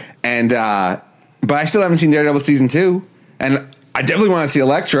rage. And but I still haven't seen Daredevil season 2, and I definitely want to see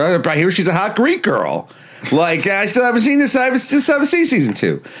Elektra. I hear she's a hot Greek girl. Like, I still haven't seen this. I just haven't seen season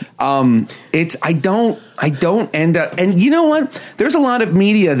 2. I don't end up, and you know what? There's a lot of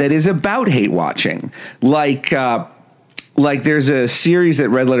media that is about hate watching. Like there's a series that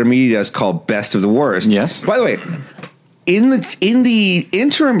Red Letter Media does called Best of the Worst. Yes. By the way, in the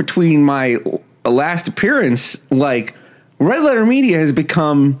interim between my last appearance, like, Red Letter Media has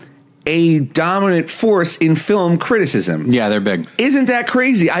become a dominant force in film criticism. Yeah, they're big. Isn't that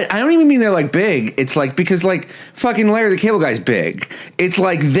crazy? I don't even mean they're like big. It's like, because like fucking Larry the Cable Guy's big. It's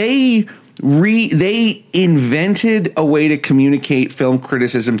like they invented a way to communicate film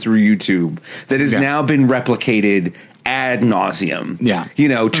criticism through YouTube that has now been replicated ad nauseum. Yeah. You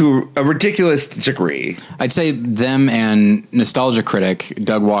know, to a ridiculous degree. I'd say them and Nostalgia Critic,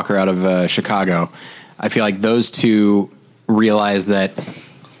 Doug Walker out of Chicago. I feel like those two realize that,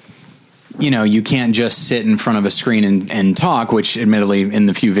 you know, you can't just sit in front of a screen and talk, which admittedly in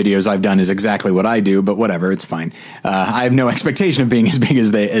the few videos I've done is exactly what I do, but whatever, it's fine. I have no expectation of being as big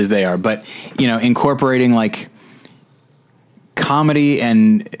as they are, but, you know, incorporating like comedy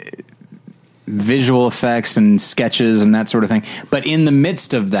and visual effects and sketches and that sort of thing. But in the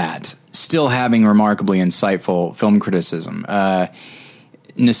midst of that, still having remarkably insightful film criticism.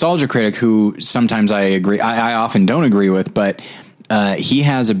 Nostalgia Critic, who sometimes I often don't agree with, but he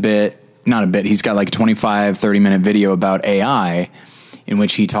has he's got like a 25, 30-minute video about AI in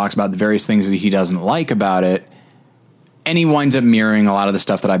which he talks about the various things that he doesn't like about it. And he winds up mirroring a lot of the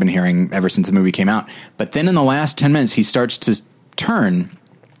stuff that I've been hearing ever since the movie came out. But then in the last 10 minutes, he starts to turn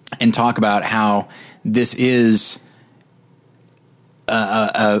and talk about how this is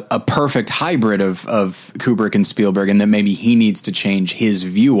a perfect hybrid of Kubrick and Spielberg, and that maybe he needs to change his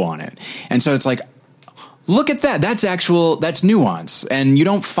view on it. And so it's like, look at that. That's nuance. And you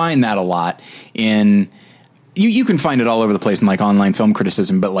don't find that a lot in, you can find it all over the place in like online film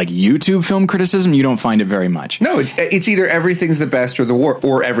criticism, but like YouTube film criticism, you don't find it very much. No, it's either everything's the best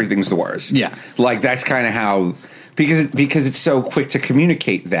or everything's the worst. Yeah. Like, that's kind of how, because it's so quick to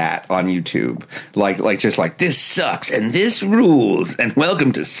communicate that on YouTube. Like just like, this sucks and this rules and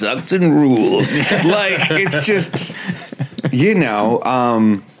welcome to Sucks and Rules. Like, it's just, you know,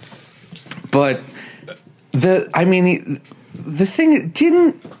 but the thing,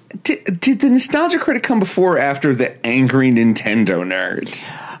 did the Nostalgia Critic come before or after the Angry Nintendo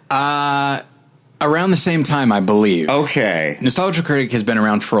Nerd? Around the same time, I believe. Okay. Nostalgia Critic has been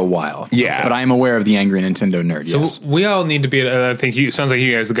around for a while. Yeah. But I am aware of the Angry Nintendo Nerd, yes. So we all need to be, I think sounds like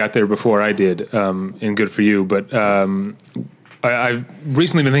you guys got there before I did, and good for you, but I've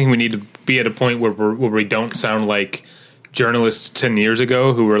recently been thinking we need to be at a point where we don't sound like journalists 10 years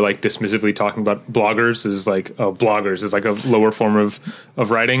ago who were like dismissively talking about bloggers as like, bloggers is like a lower form of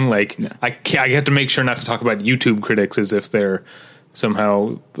writing. Like, yeah. I have to make sure not to talk about YouTube critics as if they're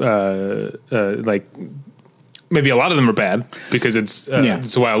somehow like, maybe a lot of them are bad because it's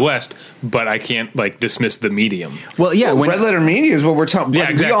a Wild West, but I can't like dismiss the medium. Well, yeah, Red Letter Media is what we're talking. Yeah,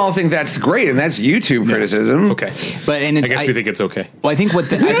 like, exactly. We all think that's great, and that's YouTube criticism. Okay, but I guess we think it's okay. Well, I think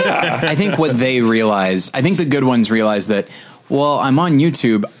I think what they realize, I think the good ones realize that, well, I'm on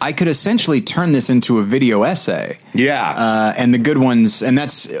YouTube, I could essentially turn this into a video essay. Yeah. And the good ones, and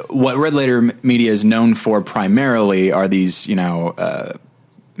that's what Red Letter Media is known for primarily, are these, you know,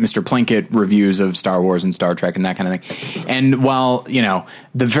 Mr. Plinkett reviews of Star Wars and Star Trek and that kind of thing. And while, you know,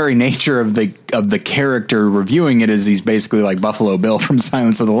 the very nature of the character reviewing it is he's basically like Buffalo Bill from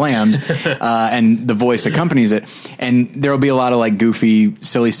Silence of the Lambs, and the voice accompanies it. And there'll be a lot of like goofy,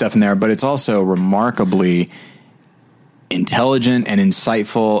 silly stuff in there, but it's also remarkably intelligent and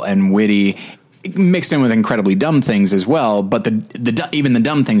insightful and witty, mixed in with incredibly dumb things as well. But even the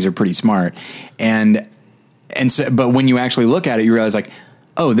dumb things are pretty smart. And so, but when you actually look at it, you realize like,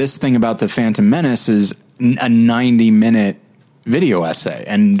 oh, this thing about the Phantom Menace is a 90-minute video essay,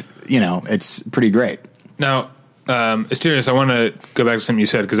 and you know, it's pretty great. Now, Asterios, I want to go back to something you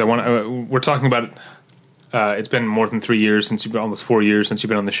said, because we're talking about. It's been more than 3 years since you've been, almost 4 years since you've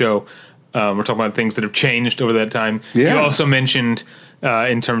been on the show. We're talking about things that have changed over that time. Yeah. You also mentioned,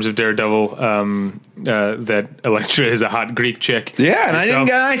 in terms of Daredevil, that Elektra is a hot Greek chick. Yeah, and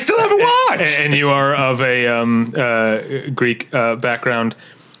I still haven't watched. And you are of a Greek background.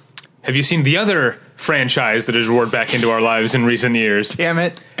 Have you seen the other franchise that has roared back into our lives in recent years? Damn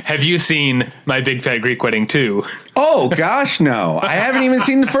it. Have you seen My Big Fat Greek Wedding 2? Oh, gosh, no. I haven't even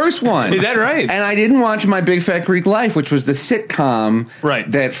seen the first one. Is that right? And I didn't watch My Big Fat Greek Life, which was the sitcom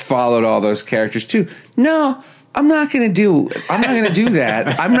that followed all those characters, too. No, I'm not going to do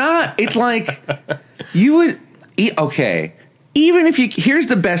that. I'm not. It's like, you would, okay, even if you, here's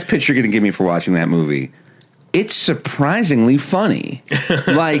the best pitch you're going to give me for watching that movie. It's surprisingly funny.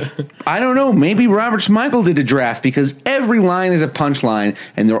 Like, I don't know, maybe Robert Smigel did a draft, because every line is a punchline,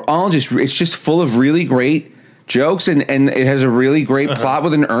 and they're all it's just full of really great jokes, and it has a really great plot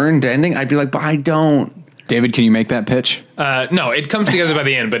with an earned ending. I'd be like, but I don't. David, can you make that pitch? No, it comes together by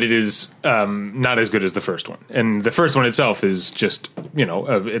the end, but it is not as good as the first one. And the first one itself is just, you know,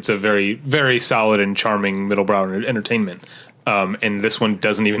 it's a very, very solid and charming middle-brow entertainment. And this one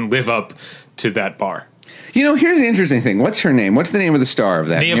doesn't even live up to that bar. You know, here's the interesting thing. What's her name? What's the name of the star of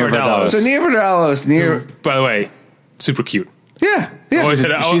that? Nia Vardalos. So Nia Vardalos. By the way, super cute. Yeah.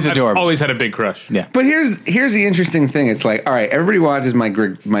 She's adorable. Always had a big crush. Yeah. But here's the interesting thing. It's like, all right, everybody watches My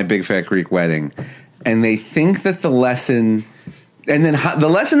Big Fat Greek Wedding, and they think that the lesson, and then the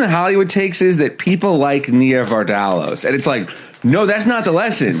lesson that Hollywood takes is that people like Nia Vardalos, and it's like, no, that's not the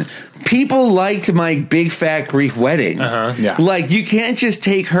lesson. People liked My Big Fat Greek Wedding. Yeah. Like, you can't just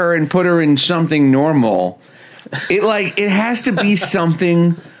take her and put her in something normal. It has to be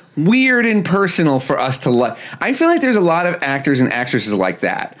something weird and personal for us to like. I feel like there's a lot of actors and actresses like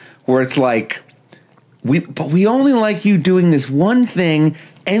that, where it's like, we only like you doing this one thing,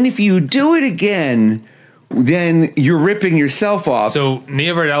 and if you do it again, then you're ripping yourself off. So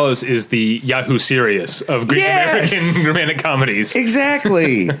Nia Vardalos is the Yahoo Serious of Greek American romantic comedies.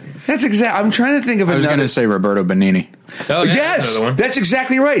 Exactly. That's exactly. I'm trying to think of I was going to say Roberto Benigni. Oh, yeah, yes, another one. That's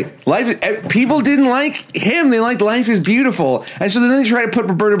exactly right. People didn't like him. They liked Life is Beautiful. And so then they try to put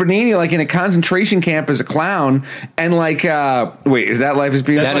Roberto Benigni like in a concentration camp as a clown. And like, wait, is that Life is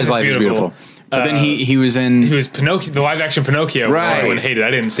Beautiful? That is Life is Beautiful. But then he was in... He was Pinocchio, the live-action Pinocchio, right. Everyone hated.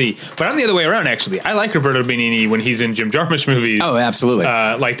 I didn't see. But I'm the other way around, actually. I like Roberto Benigni when he's in Jim Jarmusch movies. Oh, absolutely.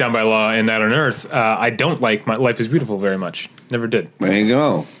 Like Down by Law and Night on Earth. I don't like Life is Beautiful very much. Never did. There you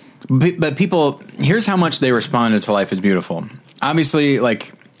go. But people... Here's how much they responded to Life is Beautiful. Obviously,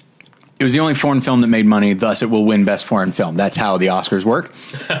 like... It was the only foreign film that made money, thus it will win Best Foreign Film. That's how the Oscars work.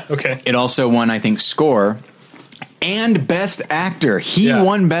 Okay. It also won, I think, Score... and Best Actor. He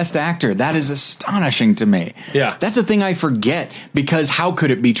won Best Actor. That is astonishing to me. Yeah. That's a thing I forget, because how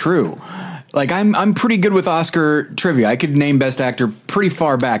could it be true? Like, I'm pretty good with Oscar trivia. I could name Best Actor pretty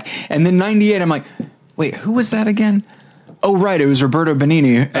far back. And then 98, I'm like, wait, who was that again? Oh, right, it was Roberto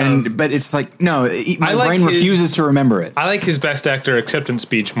Benigni. But it's like, no, my brain refuses to remember it. I like his Best Actor acceptance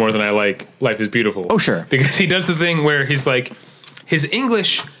speech more than I like Life is Beautiful. Oh, sure. Because he does the thing where he's like, his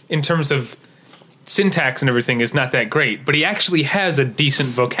English in terms of syntax and everything is not that great, but he actually has a decent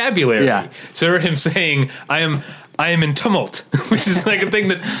vocabulary. Yeah. So him saying, I am in tumult, which is like a thing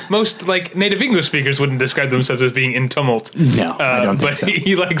that most like native English speakers wouldn't describe themselves as being in tumult. No, I don't think but so.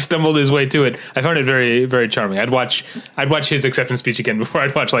 he like stumbled his way to it. I found it very, very charming. I'd watch his acceptance speech again before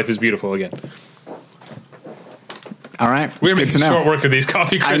I'd watch Life is Beautiful again. All right. We're making short work of these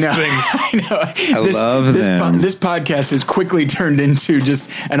coffee crisp things. I know. I love them. This podcast has quickly turned into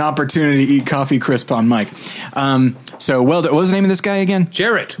just an opportunity to eat coffee crisp on Mike. So, what was the name of this guy again?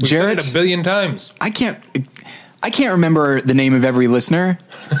 Jarrett. We've said it a billion times. I can't remember the name of every listener.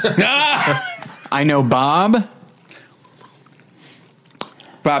 I know Bob.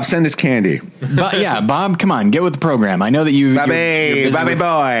 Bob, send us candy. But yeah, Bob, come on, get with the program. I know that you're busy Bobby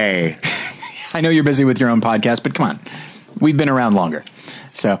boy. I know you're busy with your own podcast, but come on. We've been around longer.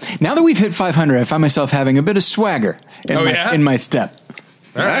 So now that we've hit 500, I find myself having a bit of swagger in my step.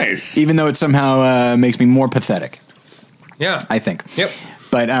 Nice. even though it somehow makes me more pathetic. Yeah. I think. Yep.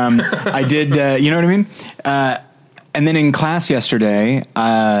 But I did, you know what I mean? And then in class yesterday,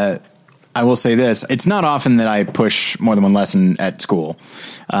 I will say this. It's not often that I push more than one lesson at school.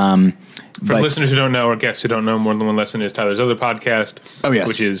 For listeners who don't know, or guests who don't know, More Than One Lesson is Tyler's other podcast. Oh, yes.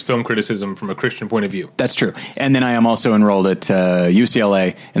 Which is film criticism from a Christian point of view. That's true. And then I am also enrolled at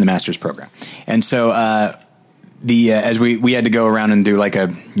UCLA in the master's program. And so as we had to go around and do like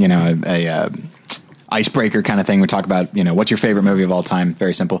a icebreaker kind of thing. We talk about, what's your favorite movie of all time?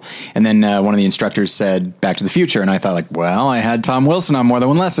 Very simple. And then one of the instructors said Back to the Future. And I thought like, well, I had Tom Wilson on More Than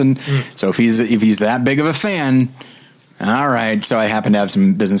One Lesson. So if he's that big of a fan, all right. So I happened to have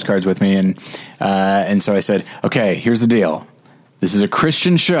some business cards with me. And so I said, okay, here's the deal. This is a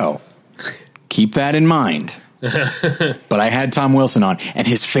Christian show. Keep that in mind. But I had Tom Wilson on, and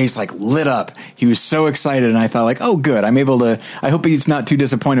his face like lit up. He was so excited, and I thought like, oh, good. I'm able to. I hope he's not too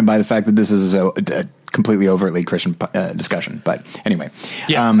disappointed by the fact that this is a completely overtly Christian discussion. But anyway,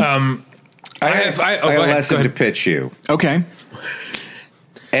 yeah. I have a lesson to pitch you. Okay.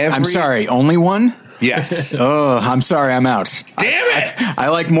 I'm sorry. Only one? Yes. Oh, I'm sorry. I'm out. Damn it! I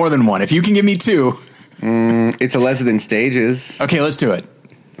like more than one. If you can give me two. It's a lesson in stages. Okay, let's do it.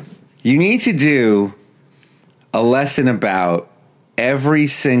 You need to do a lesson about every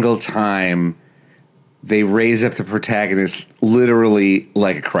single time they raise up the protagonist literally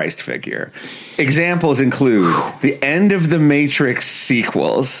like a Christ figure. Examples include the end of the Matrix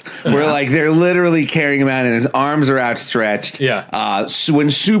sequels, where like they're literally carrying him out and his arms are outstretched. Yeah. So when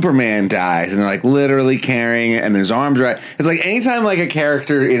Superman dies and they're like literally carrying it and his arms are out. It's like anytime like a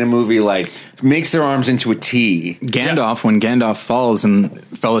character in a movie like makes their arms into a T. Gandalf, when Gandalf falls in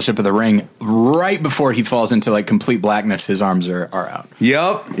Fellowship of the Ring, right before he falls into like complete blackness, his arms are out.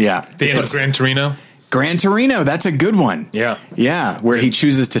 Yep. Yeah. The end of Gran Torino. Gran Torino, that's a good one. Yeah. Yeah, where he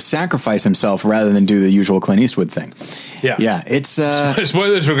chooses to sacrifice himself rather than do the usual Clint Eastwood thing. Yeah. Yeah, it's...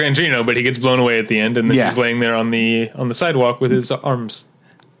 Spoilers for Gran Torino, but he gets blown away at the end, and then he's laying there on the sidewalk with his arms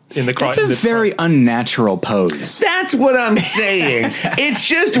in the cross. It's a very unnatural pose. That's what I'm saying. It's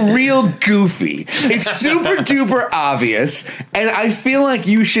just real goofy. It's super duper obvious, and I feel like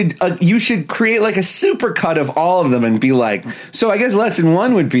you should create like a super cut of all of them and be like, so I guess lesson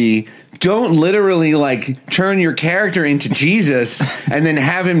one would be, don't literally like turn your character into Jesus and then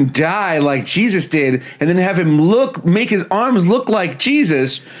have him die like Jesus did, and then have him make his arms look like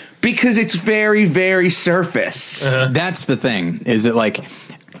Jesus, because it's very, very surface. That's the thing. Is it like,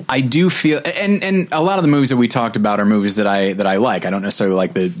 I do feel, and a lot of the movies that we talked about are movies that I like. I don't necessarily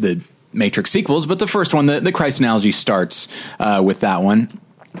like the Matrix sequels, but the first one, the Christ analogy starts with that one.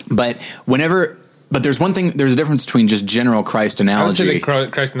 But there's one thing. There's a difference between just general Christ analogy. I would say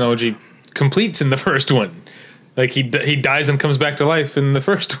the Christ analogy completes in the first one. Like he dies and comes back to life in the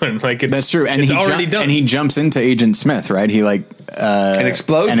first one. Like that's true, and it's already done. And he jumps into Agent Smith, right? He and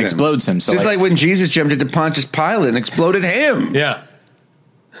explodes him. So just like when Jesus jumped into Pontius Pilate and exploded him. Yeah.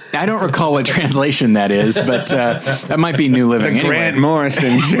 I don't recall what translation that is, but that might be New Living. Grant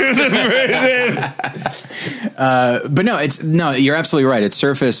Morrison. But no, you're absolutely right. It's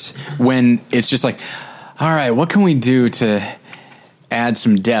surface when it's just like, all right, what can we do to add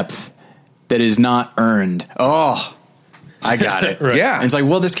some depth that is not earned? Oh, I got it. Right. Yeah. And it's like,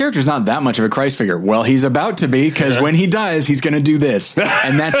 well, this character's not that much of a Christ figure. Well, he's about to be, because when he dies, he's going to do this.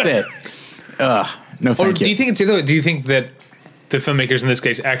 And that's it. No, thank you. Do you think do you think that the filmmakers in this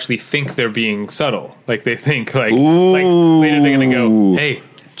case actually think they're being subtle? Like they think like later they're going to go, hey,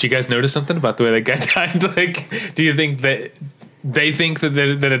 did you guys notice something about the way that guy died? Like, do you think that they think that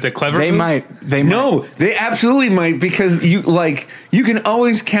it's a clever They move? might. No, they absolutely might, because you can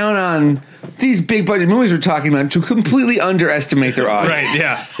always count on these big budget movies we're talking about to completely underestimate their audience.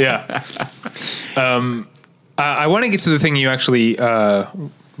 Right, yeah. I want to get to the thing you actually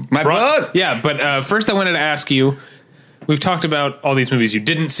My blood. Yeah, but first I wanted to ask you, we've talked about all these movies you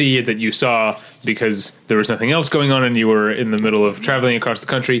didn't see that you saw because there was nothing else going on and you were in the middle of traveling across the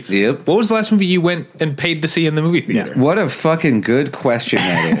country. Yep. What was the last movie you went and paid to see in the movie theater? What a fucking good question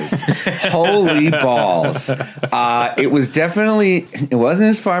that is. Holy balls. It wasn't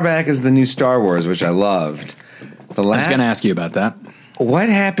as far back as the new Star Wars, which I loved. I was going to ask you about that. What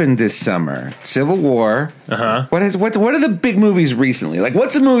happened this summer? Civil War. What are the big movies recently? Like,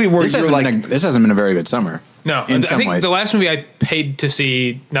 what's a movie where This hasn't been a very good summer. No, in I some think ways. the last movie I paid to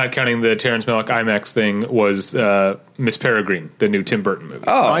see, not counting the Terrence Malick IMAX thing, was Miss Peregrine, the new Tim Burton movie.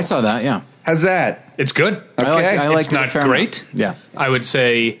 Oh, I saw that. Yeah, how's that? It's good. I liked It's it a not fair great. amount. Yeah, I would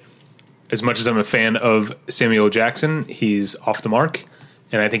say, as much as I'm a fan of Samuel L. Jackson, he's off the mark,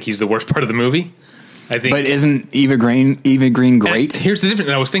 and I think he's the worst part of the movie. I think. But isn't Eva Green great? And here's the difference.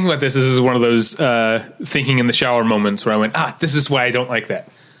 And I was thinking about this. This is one of those thinking in the shower moments where I went, this is why I don't like that.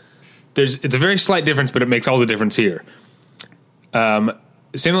 It's a very slight difference, but it makes all the difference here.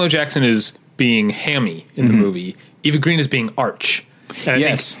 Samuel L. Jackson is being hammy in the movie. Eva Green is being arch. And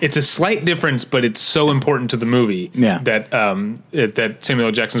I think it's a slight difference, but it's so important to the movie that that Samuel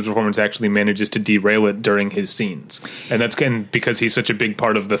L. Jackson's performance actually manages to derail it during his scenes. And that's because he's such a big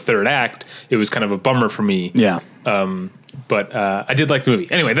part of the third act. It was kind of a bummer for me. Yeah. But I did like the movie.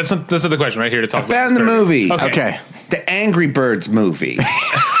 Anyway, that's not the question right here to talk about. I found the movie. Okay. The Angry Birds movie.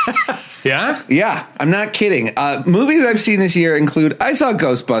 Yeah? Yeah, I'm not kidding. Movies I've seen this year include, I saw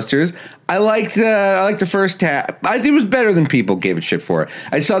Ghostbusters. I liked the first half. I think it was better than people gave it shit for.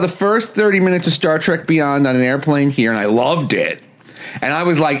 I saw the first 30 minutes of Star Trek Beyond on an airplane here, and I loved it. And I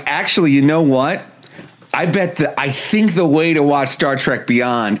was like, actually, you know what? I think the way to watch Star Trek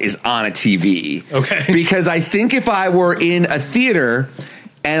Beyond is on a TV. Okay. Because I think if I were in a theater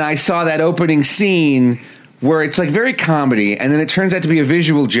and I saw that opening scene where it's like very comedy and then it turns out to be a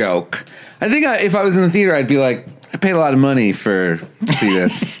visual joke, I think if I was in the theater, I'd be like, I paid a lot of money to see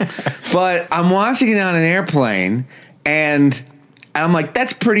this. But I'm watching it on an airplane and I'm like,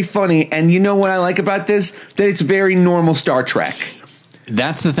 that's pretty funny. And you know what I like about this? That it's very normal Star Trek.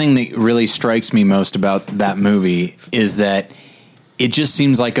 That's the thing that really strikes me most about that movie is that it just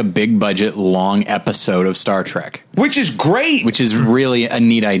seems like a big budget, long episode of Star Trek, Which is great. which is really a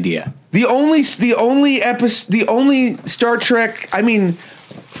neat idea. The only Star Trek, I mean,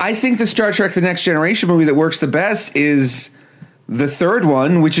 I think the Star Trek The Next Generation movie that works the best is the third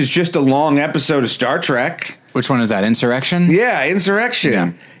one, which is just a long episode of Star Trek. Which one is that? Insurrection? Yeah, Insurrection.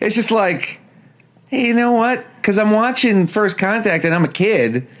 Yeah. It's just like, hey, you know what? Because I'm watching First Contact and I'm a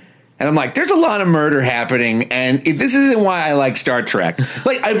kid, and I'm like, there's a lot of murder happening, and this isn't why I like Star Trek.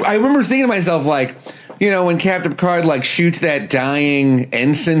 Like, I remember thinking to myself, like, you know, when Captain Picard, like, shoots that dying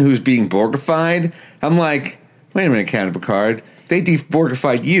ensign who's being Borgified, I'm like, wait a minute, Captain Picard. They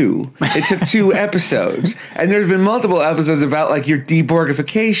de-Borgified you. It took 2 episodes. And there's been multiple episodes about, like, your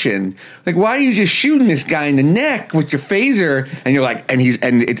de-Borgification. Like, why are you just shooting this guy in the neck with your phaser? And you're like, and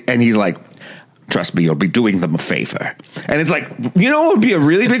he's like, trust me, you'll be doing them a favor. And it's like, you know what would be a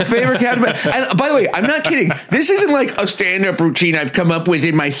really big favor, Captain? And by the way, I'm not kidding. This isn't like a stand-up routine I've come up with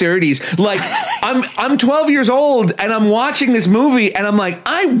in my 30s. Like, I'm 12 years old, and I'm watching this movie, and I'm like,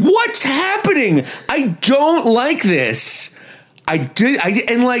 what's happening? I don't like this.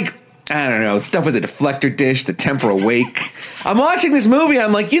 And like, I don't know, stuff with the deflector dish, the temporal wake. I'm watching this movie,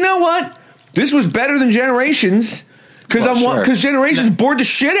 I'm like, you know what? This was better than Generations. Because Generations bored the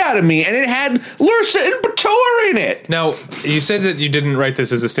shit out of me, and it had Lursa and Bator in it. Now, you said that you didn't write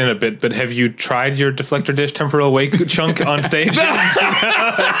this as a stand-up bit, but have you tried your deflector dish temporal wake chunk on stage?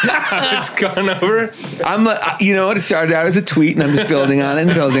 It's gone over. I'm like, you know what? It started out as a tweet, and I'm just building on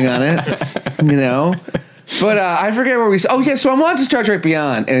it, you know. But I forget where we. Oh yeah, so I'm watching Star Trek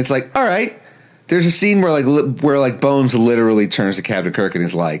Beyond, and it's like, all right. There's a scene where Bones literally turns to Captain Kirk and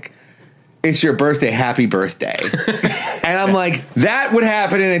is like, it's your birthday, happy birthday. And I'm like, that would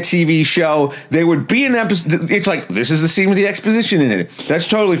happen in a TV show. There would be an episode. It's like, this is the scene with the exposition in it. That's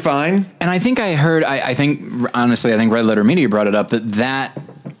totally fine. And I think I heard, I think Red Letter Media brought it up, that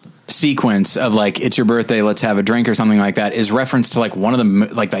sequence of like, it's your birthday, let's have a drink or something like that is referenced to like one of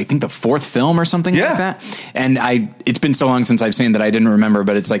the, like, I think the 4th film or something like that. And it's been so long since I've seen that I didn't remember,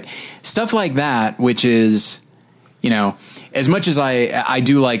 but it's like stuff like that, which is, you know, as much as I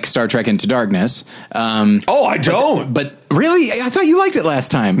do like Star Trek Into Darkness. I don't. But really, I thought you liked it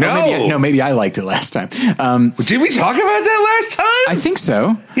last time. No. Maybe I liked it last time. Did we talk about that last time? I think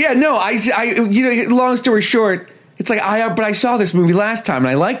so. Yeah, no, I you know, long story short, it's like, but I saw this movie last time and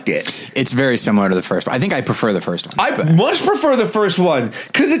I liked it. It's very similar to the first one. I think I prefer the first one. I much prefer the first one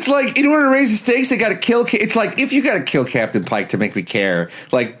because it's like, in order to raise the stakes, they got to kill. It's like, if you got to kill Captain Pike to make me care,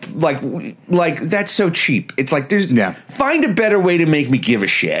 like that's so cheap. It's like, find a better way to make me give a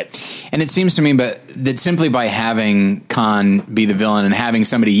shit. And it seems to me, but that simply by having Khan be the villain and having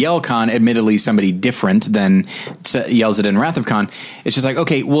somebody yell Khan, admittedly somebody different than yells it in Wrath of Khan, it's just like,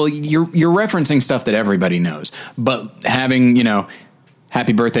 okay, well, you're referencing stuff that everybody knows, but having, you know,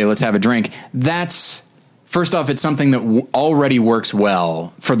 happy birthday, let's have a drink. That's, first off, it's something that already works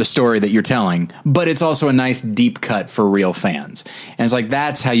well for the story that you're telling, but it's also a nice deep cut for real fans. And it's like,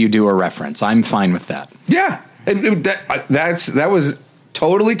 that's how you do a reference. I'm fine with that. Yeah. And that was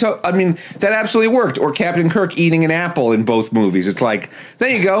totally. I mean, that absolutely worked. Or Captain Kirk eating an apple in both movies. It's like, there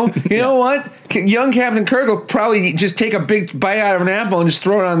you go. You know what? Young Captain Kirk will probably just take a big bite out of an apple and just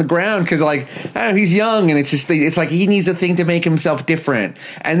throw it on the ground because, like, I don't know, he's young and it's like he needs a thing to make himself different.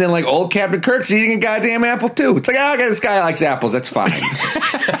 And then, like, old Captain Kirk's eating a goddamn apple too. It's like, oh, okay, this guy likes apples. That's fine.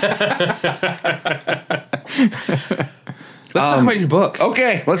 Let's talk about your book.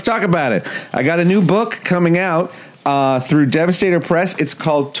 Okay, let's talk about it. I got a new book coming out through Devastator Press. It's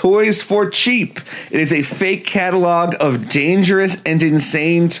called Toys for Cheap. It is a fake catalog of dangerous and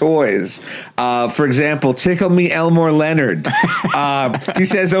insane toys. For example, Tickle Me Elmore Leonard. He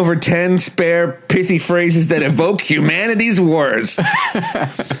says over 10 spare pithy phrases that evoke humanity's wars.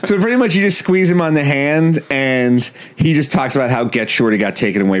 So pretty much you just squeeze him on the hand and he just talks about how Get Shorty got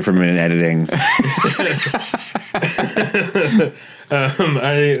taken away from him in editing. I'm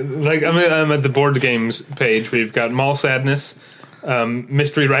at the board games page. We've got Mall Sadness,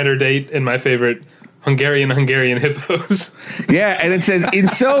 Mystery Rider Date, and my favorite, Hungarian hippos. Yeah, and it says, in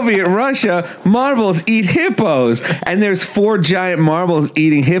Soviet Russia, marbles eat hippos. And there's 4 giant marbles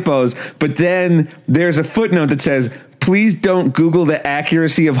eating hippos, but then there's a footnote that says, please don't Google the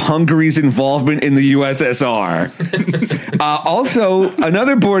accuracy of Hungary's involvement in the USSR. Also,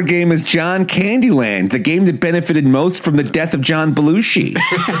 another board game is John Candyland, the game that benefited most from the death of John Belushi.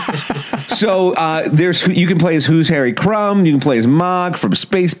 So you can play as Who's Harry Crumb, you can play as Mog from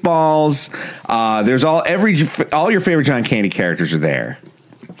Spaceballs. There's all your favorite John Candy characters are there.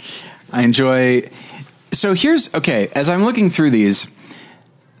 I enjoy. So as I'm looking through these,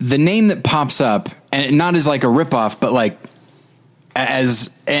 the name that pops up, and not as like a ripoff, but like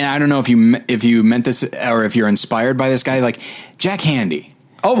and I don't know if you meant this or if you're inspired by this guy, like Jack Handy.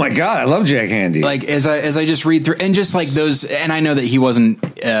 Oh my God, I love Jack Handy. Like as I just read through, and just like those, and I know that he wasn't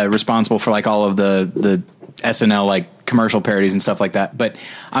responsible for like all of the SNL like commercial parodies and stuff like that, but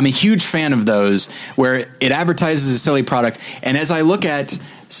I'm a huge fan of those where it advertises a silly product, and as I look at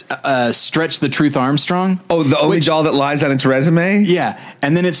Stretch the Truth Armstrong. Oh, the only doll that lies on its resume? Yeah.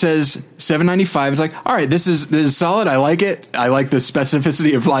 And then it says $7.95. It's like, all right, this is solid. I like it. I like the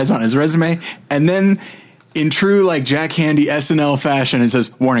specificity of lies on his resume. And then in true like Jack Handy SNL fashion, it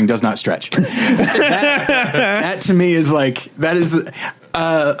says, warning, does not stretch. that to me is like, that is the...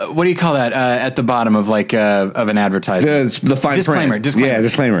 what do you call that at the bottom of like of an advertisement? The fine disclaimer. print. Disclaimer. Yeah,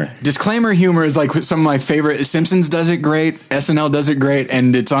 disclaimer. Disclaimer humor is like some of my favorite. Simpsons does it great. SNL does it great,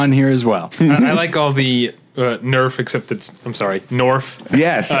 and it's on here as well. I like all the Nerf, except Norf.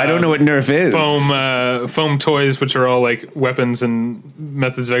 Yes, I don't know what Nerf is. Foam toys, which are all like weapons and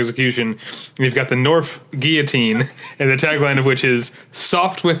methods of execution. And you've got the Norf guillotine, and the tagline of which is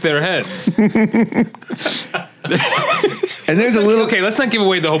 "soft with their heads." And there's a little... Okay, let's not give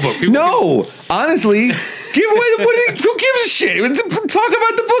away the whole book. Honestly, give away who gives a shit? Talk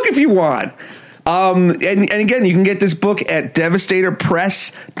about the book if you want. And again, you can get this book at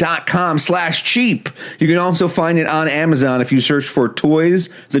devastatorpress.com/cheap. You can also find it on Amazon if you search for toys,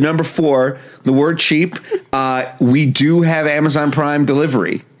 the number 4, the word cheap. We do have Amazon Prime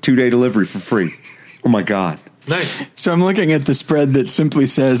delivery, 2-day delivery for free. Oh my God. Nice. So I'm looking at the spread that simply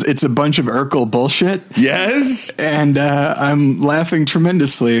says it's a bunch of Urkel bullshit. Yes. And I'm laughing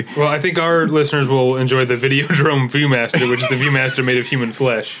tremendously. Well, I think our listeners will enjoy the Videodrome Viewmaster, which is the Viewmaster made of human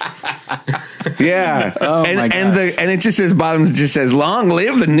flesh. Yeah. Oh my God. And it just says, long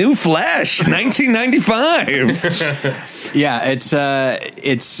live the new Flash, 1995. Yeah, it's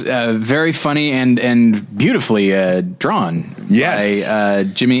very funny and beautifully drawn. Yes. By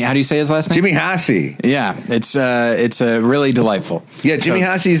Jimmy. How do you say his last name? Jimmy Hasse. Yeah, it's really delightful. Yeah, Jimmy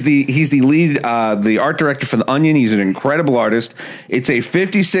Hasse is he's the lead, the art director for The Onion. He's an incredible artist. It's a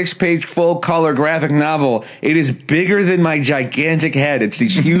 56-page full color graphic novel. It is bigger than my gigantic head. It's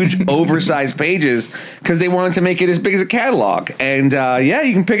these huge oversized pages because they wanted to make it as big as a catalog. And yeah,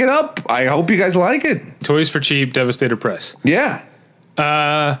 you can pick it up. I hope you guys like it. Toys for Cheap, Devastator Press. Yeah.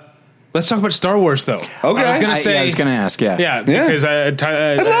 Let's talk about Star Wars, though. Okay. I was going to ask, yeah. Yeah, because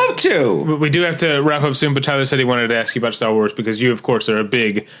I'd love to. We do have to wrap up soon, but Tyler said he wanted to ask you about Star Wars because you, of course, are a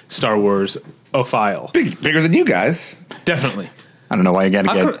big Star Wars-ophile. Bigger than you guys. Definitely. I don't know why you got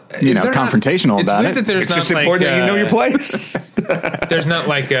to get confrontational about it. It's just important that you know your place. There's not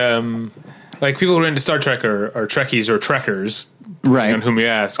like people who are into Star Trek are Trekkies or Trekkers. Right. On whom you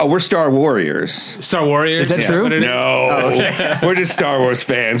ask. Oh, we're Star Warriors. Star Warriors? Is that true? No. Oh, okay. We're just Star Wars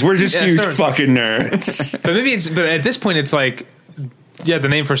fans. We're just huge fucking nerds. But at this point, it's like, yeah, the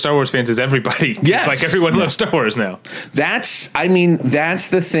name for Star Wars fans is everybody. Yes. Like everyone loves Star Wars now. That's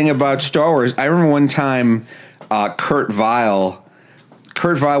the thing about Star Wars. I remember one time Kurt Vile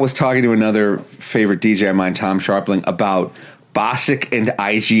was talking to another favorite DJ of mine, Tom Sharpling, about Bosick and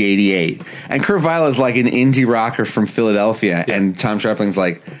IG-88. And Kurt Vile is like an indie rocker from Philadelphia. Yeah. And Tom Scharpling's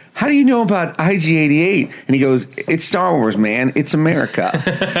like, how do you know about IG-88? And he goes, it's Star Wars, man. It's America.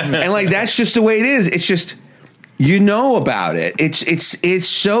 And like, that's just the way it is. It's just, you know about it.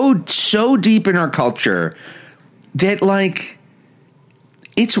 It's so deep in our culture that like,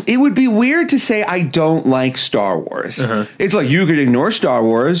 it would be weird to say I don't like Star Wars. Uh-huh. It's like you could ignore Star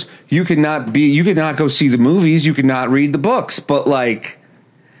Wars. You could not go see the movies. You could not read the books. But like,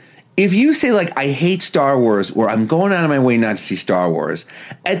 if you say like I hate Star Wars or I'm going out of my way not to see Star Wars,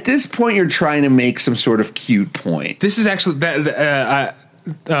 at this point you're trying to make some sort of cute point. This is actually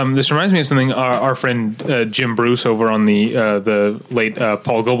this reminds me of something our friend Jim Bruce over on the late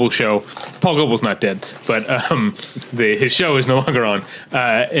Paul Goebel show. Paul Goebel's not dead, but his show is no longer on.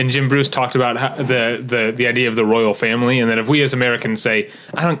 And Jim Bruce talked about how the idea of the royal family, and that if we as Americans say,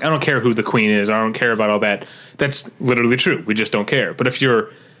 I don't care who the queen is, I don't care about all that, that's literally true. We just don't care. But if you're,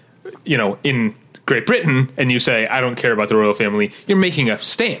 in Great Britain and you say, I don't care about the royal family, you're making a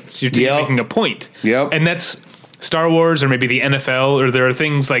stance. You're making a point. Yep. And that's Star Wars or maybe the NFL, or there are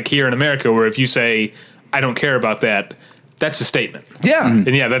things like here in America where if you say, I don't care about that, that's a statement. Yeah. And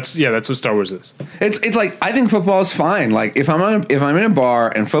that's what Star Wars is. It's like, I think football is fine. Like if I'm in a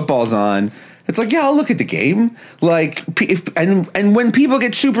bar and football's on, it's like, yeah, I'll look at the game. Like and when people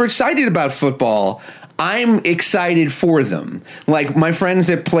get super excited about football, I'm excited for them. Like my friends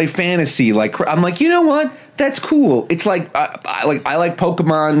that play fantasy, like I'm like, you know what? That's cool. It's like I like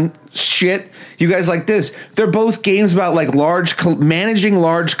Pokemon shit. You guys like this? They're both games about like managing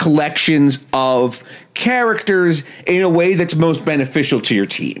large collections of characters in a way that's most beneficial to your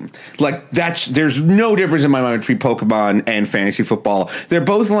team. Like there's no difference in my mind between Pokemon and fantasy football. They're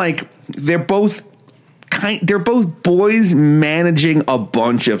both boys managing a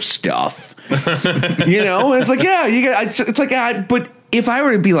bunch of stuff. It's like, yeah, it's like, but if I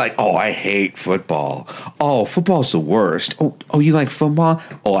were to be like, oh, I hate football. Oh, football's the worst. Oh, you like football?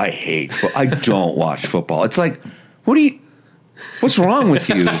 Oh, I hate football. I don't watch football. It's like, what's wrong with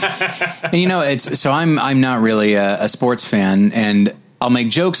you? I'm not really a sports fan, and I'll make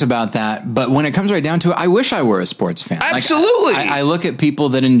jokes about that. But when it comes right down to it, I wish I were a sports fan. Absolutely. Like, I look at people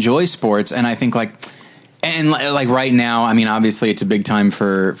that enjoy sports, and I think like, and like right now, I mean, obviously it's a big time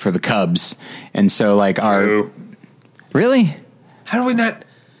for the Cubs. And so like really? How do we not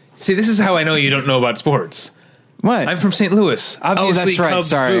see? This is how I know you don't know about sports. What? I'm from St. Louis. Obviously, oh, that's right. Cubs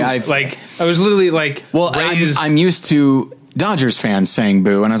Sorry. boo. I was literally like, well, I'm used to Dodgers fans saying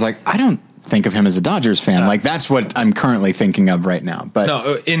boo. And I was like, I don't think of him as a Dodgers fan. Like that's what I'm currently thinking of right now. But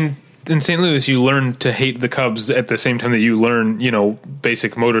no, in St. Louis, you learn to hate the Cubs at the same time that you learn,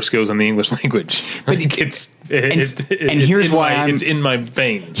 basic motor skills in the English language. Like it's in my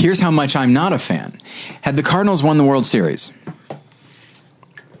vein. Here's how much I'm not a fan. Had the Cardinals won the World Series?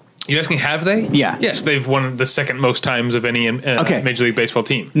 You asking, have they? Yeah. Yes, they've won the second most times of any Major League Baseball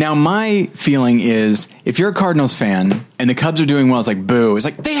team. Now, my feeling is, if you're a Cardinals fan and the Cubs are doing well, it's like, boo. It's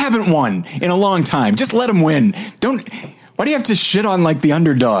like, they haven't won in a long time. Just let them win. Why do you have to shit on like the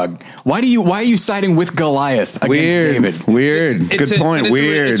underdog? Why are you siding with Goliath against David? Weird. Good point.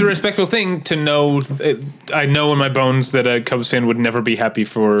 It's a respectful thing to know. I know in my bones that a Cubs fan would never be happy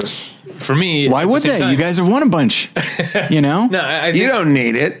for me. Why would they? You guys have won a bunch. No, I think, you don't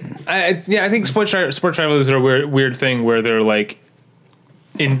need it. I think sports rivals are a weird thing where they're like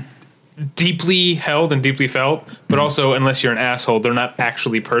deeply held and deeply felt, but also, unless you're an asshole, they're not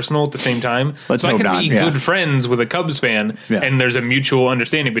actually personal at the same time. I can be good friends with a Cubs fan, and there's a mutual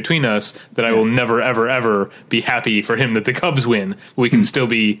understanding between us that I will never, ever, ever be happy for him that the Cubs win. We can still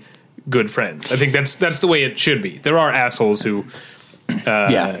be good friends. I think that's the way it should be. There are assholes who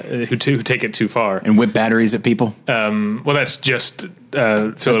take it too far and whip batteries at people. Well, that's just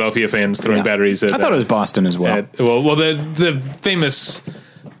Philadelphia fans throwing batteries at. I thought it was Boston as well. The famous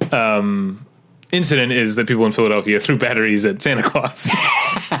incident is that people in Philadelphia threw batteries at Santa Claus.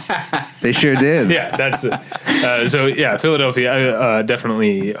 They sure did. Yeah, that's it. Philadelphia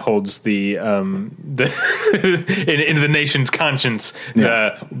definitely holds the in the nation's conscience.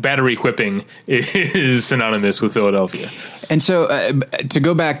 Battery whipping is synonymous with Philadelphia. And so, to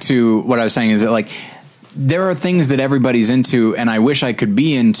go back to what I was saying is that like, there are things that everybody's into, and I wish I could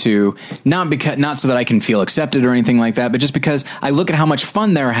be into, not so that I can feel accepted or anything like that, but just because I look at how much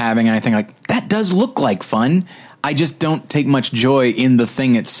fun they're having, and I think like, that does look like fun. I just don't take much joy in the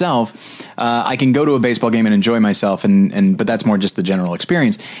thing itself. I can go to a baseball game and enjoy myself, but that's more just the general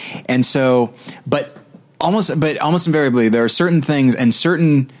experience. And so, but almost invariably, there are certain things and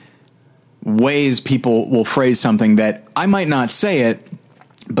certain ways people will phrase something that I might not say it,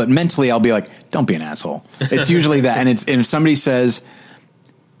 but mentally I'll be like, don't be an asshole. It's usually that. And if somebody says,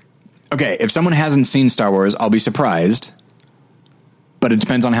 okay, if someone hasn't seen Star Wars, I'll be surprised, but it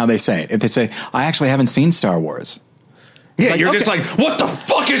depends on how they say it. If they say, I actually haven't seen Star Wars. Yeah, like, you're okay. just like, what the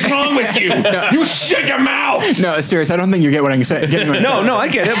fuck is wrong with you? You shut your mouth. No, serious. I don't think you get what I'm saying. No, I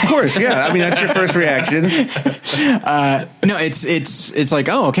get it. Of course. Yeah. I mean, that's your first reaction. No, it's like,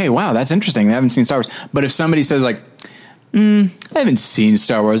 oh, okay, wow, that's interesting. They haven't seen Star Wars. But if somebody says like, I haven't seen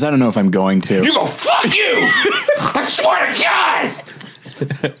Star Wars, I don't know if I'm going to. You go, fuck you! I swear to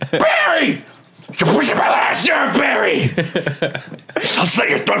God! Barry! You're pushing my last nerve, Barry! I'll slit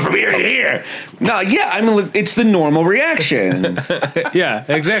your throat from ear to ear. No, yeah, I mean, it's the normal reaction. Yeah,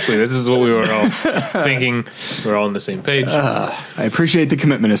 exactly. This is what we were all thinking. We're all on the same page. I appreciate the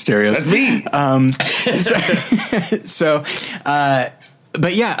commitment, Asterios. That's me.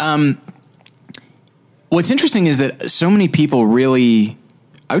 But yeah, what's interesting is that so many people really,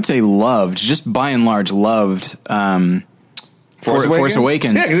 I would say just by and large loved Force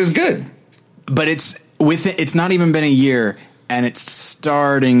Awakens. Yeah, because it was good. But it's not even been a year, and it's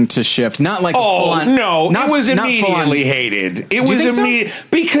starting to shift. Not like it was immediately hated. It was immediate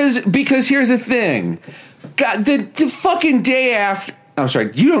because here's the thing. God, the fucking day after. I'm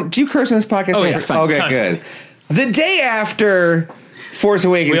sorry. Do you curse in this podcast? Oh, yeah, it's fine. Okay, Constantly. good. The day after Force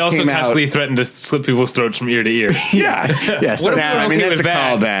Awakens We also came out, constantly threatened to slit people's throats from ear to ear. yeah. Yeah, so What it's- if we're I mean, okay that's with a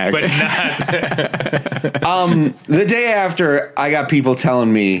that, callback. but not. The day after, I got people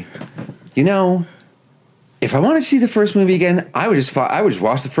telling me, if I want to see the first movie again, I would just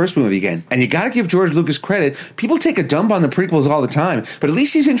watch the first movie again. And you got to give George Lucas credit. People take a dump on the prequels all the time, but at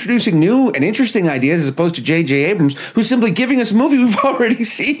least he's introducing new and interesting ideas as opposed to J.J. Abrams, who's simply giving us a movie we've already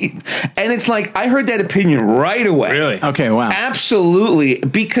seen. And it's like, I heard that opinion right away. Really? Okay, wow. Absolutely,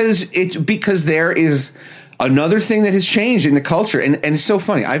 because there is another thing that has changed in the culture, and it's so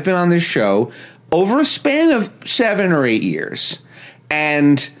funny. I've been on this show over a span of 7 or 8 years,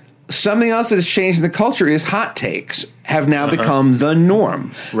 and something else that has changed in the culture is hot takes have now become the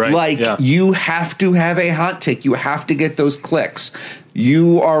norm. Right, Like, yeah. you have to have a hot take. You have to get those clicks.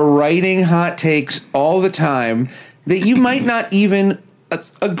 You are writing hot takes all the time that you might not even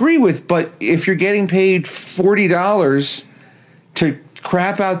agree with, but if you're getting paid $40 to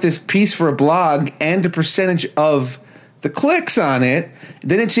crap out this piece for a blog and a percentage of the clicks on it,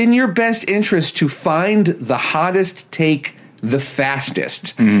 then it's in your best interest to find the hottest take the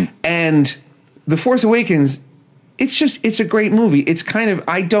fastest. And The Force Awakens, it's a great movie. It's kind of,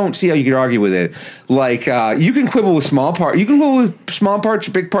 I don't see how you could argue with it. Like, you can quibble with small parts,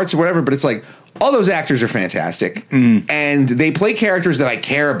 big parts, or whatever, but it's like, all those actors are fantastic. And they play characters that I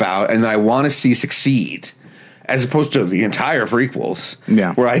care about and that I want to see succeed, as opposed to the entire prequels,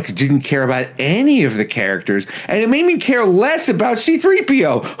 where I didn't care about any of the characters. And it made me care less about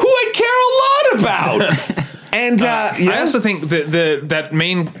C-3PO, who I care a lot about. And I also think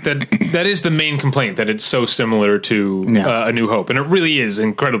that is the main complaint, that it's so similar to A New Hope, and it really is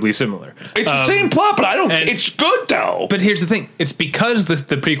incredibly similar. It's the same plot, but it's good though. But here's the thing: it's because the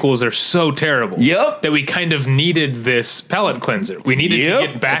prequels are so terrible. Yep. That we kind of needed this palate cleanser. We needed to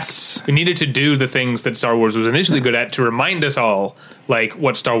get back. We needed to do the things that Star Wars was initially good at to remind us all like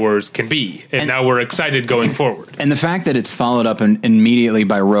what Star Wars can be, and now we're excited going forward. And the fact that it's followed up immediately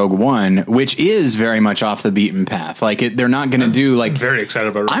by Rogue One, which is very much off the beaten path. Like they're not going to do like. I'm very excited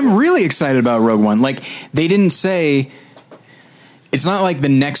about Rogue One. I'm really excited about Rogue One. Like they didn't say. It's not like the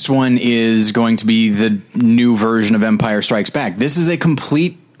next one is going to be the new version of Empire Strikes Back. This is a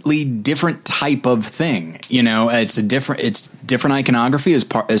completely different type of thing. It's different iconography as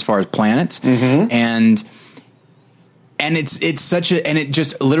far as planets, and it's such a, and it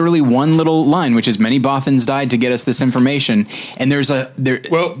just literally one little line, which is many Bothans died to get us this information. And there's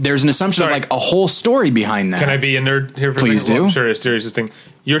an assumption of like a whole story behind that. Can I be a nerd here for Please a second? do. Well, sure, serious thing.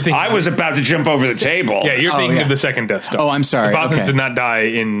 You're thinking. I was about to jump over the table. Yeah, you're thinking of the second Death Star. Oh, I'm sorry. The Bothans Okay. did not die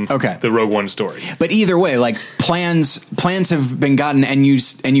in the Rogue One story. But either way, like plans have been gotten, and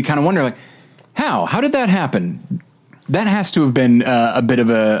you kind of wonder like, how did that happen? That has to have been a bit of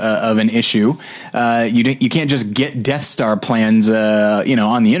an issue. You can't just get Death Star plans,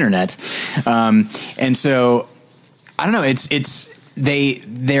 on the internet. And so I don't know.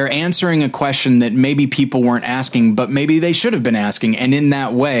 They're answering a question that maybe people weren't asking, but maybe they should have been asking. And in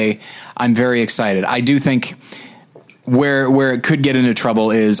that way, I'm very excited. I do think where it could get into trouble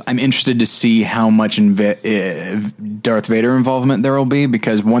is I'm interested to see how much Darth Vader involvement there will be,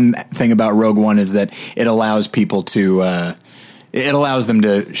 because one thing about Rogue One is that it allows people to it allows them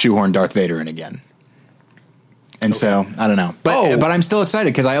to shoehorn Darth Vader in again. And so I don't know, but I'm still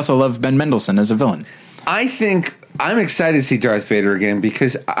excited because I also love Ben Mendelsohn as a villain. I think I'm excited to see Darth Vader again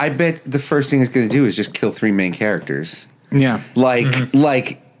because I bet the first thing it's going to do is just kill 3 main characters. Yeah. Like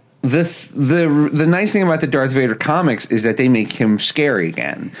the nice thing about the Darth Vader comics is that they make him scary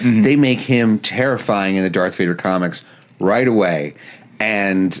again. They make him terrifying in the Darth Vader comics right away.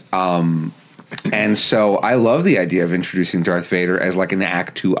 And so I love the idea of introducing Darth Vader as like an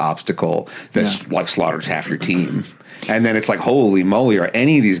Act 2 obstacle that's like slaughters half your team. And then it's like, holy moly, are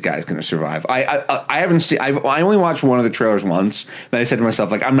any of these guys going to survive? I haven't seen. I only watched one of the trailers once. Then I said to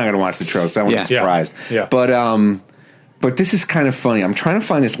myself, like, I'm not going to watch the trailers. I won't be surprised. Yeah. But this is kind of funny. I'm trying to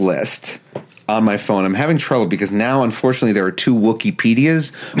find this list on my phone. I'm having trouble because now, unfortunately, there are 2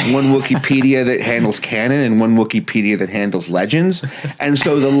 Wikipedias. One Wikipedia that handles canon and one Wikipedia that handles legends. And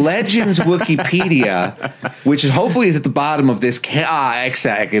so the Legends Wikipedia, which is hopefully is at the bottom of this.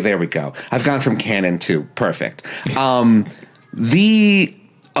 Exactly. There we go. I've gone from canon to perfect. The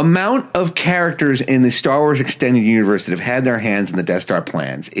amount of characters in the Star Wars Extended Universe that have had their hands in the Death Star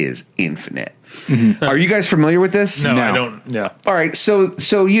plans is infinite. Are you guys familiar with this? No, I don't. Yeah. All right. So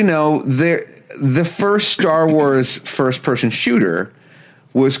the first Star Wars first-person shooter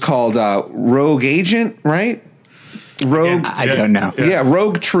was called Rogue Agent, right? Rogue. I don't know. Yeah,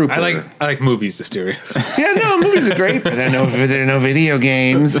 Rogue Trooper. I like movies, Asterios. Yeah, no, movies are great, but there are no video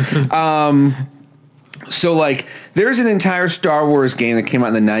games. So, like, there's an entire Star Wars game that came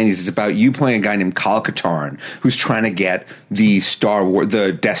out in the 90s. It's about you playing a guy named Kyle Katarn who's trying to get the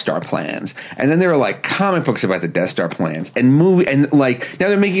Death Star plans. And then there are, like, comic books about the Death Star plans and now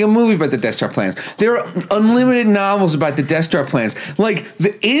they're making a movie about the Death Star plans. There are unlimited novels about the Death Star plans. Like,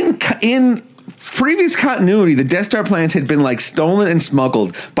 in previous continuity, the Death Star plans had been, like, stolen and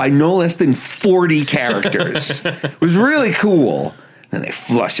smuggled by no less than 40 characters. It was really cool. Then they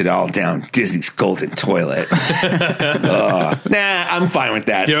flushed it all down Disney's golden toilet. Nah, I'm fine with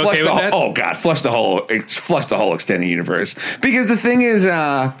that. You're okay with that? Oh God, flush the whole extended universe. Because the thing is,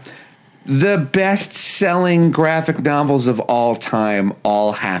 the best-selling graphic novels of all time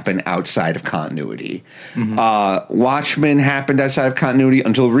all happen outside of continuity. Watchmen happened outside of continuity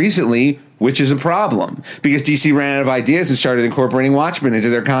until recently, which is a problem because DC ran out of ideas and started incorporating Watchmen into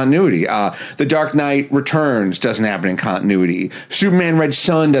their continuity. The Dark Knight Returns doesn't happen in continuity. Superman Red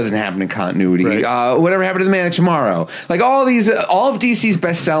Son doesn't happen in continuity. Right. Whatever Happened to the Man of Tomorrow. Like all of DC's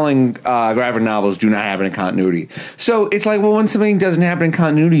best-selling graphic novels do not happen in continuity. So it's like, well, when something doesn't happen in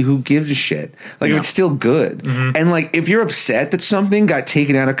continuity, who gives a shit? Like, it's still good. And like, if you're upset that something got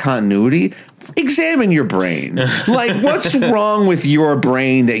taken out of continuity, examine your brain. Like, what's wrong with your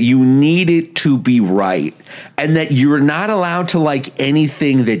brain that you need it to be right and that you're not allowed to like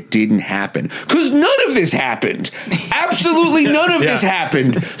anything that didn't happen? Because none of this happened. Absolutely none of this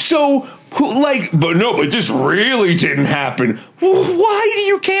happened. So, but this really didn't happen. Why do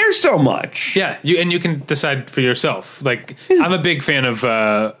you care so much? Yeah, you can decide for yourself. Like, I'm a big fan of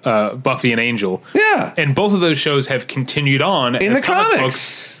Buffy and Angel. Yeah. And both of those shows have continued on in as the comic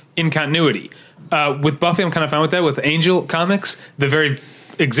comics. books in continuity. With Buffy, I'm kind of fine with that. With Angel comics, the very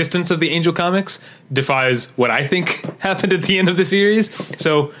existence of the Angel comics defies what I think happened at the end of the series.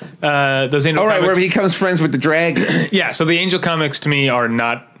 So those Angel comics... where he becomes friends with the dragon. Yeah, so the Angel comics to me are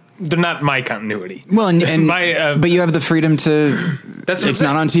not... They're not my continuity. Well, and but you have the freedom to... That's what it's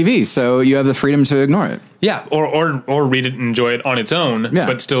not on TV, so you have the freedom to ignore it. Yeah, or read it and enjoy it on its own,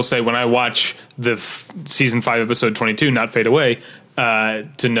 but still say when I watch the season 5 episode 22, not Fade Away,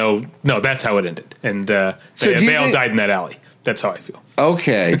 to know, no, that's how it ended. And they all died in that alley. That's how I feel.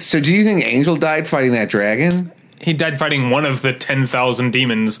 Okay, so do you think Angel died fighting that dragon? He died fighting one of the 10,000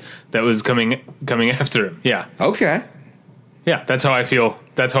 demons that was coming after him. Yeah. Okay. Yeah, that's how I feel.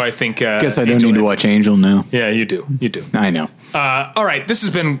 That's how I think. Guess I don't need to watch Angel now. Yeah, you do. You do. I know. All right, this has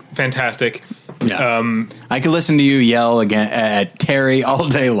been fantastic. Yeah. I could listen to you yell again at Terry all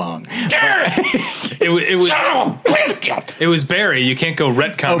day long. Terry! It was. It was Barry. You can't go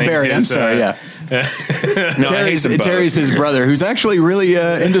retconning. Oh, Barry. I'm sorry. Yeah. No, Terry's his brother, who's actually really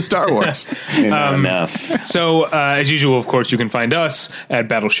into Star Wars. Enough. So, as usual, of course, you can find us at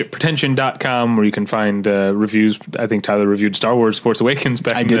battleshippretension.com, where you can find reviews. I think Tyler reviewed Star Wars Force Awakens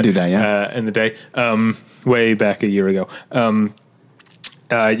back in the day, way back a year ago.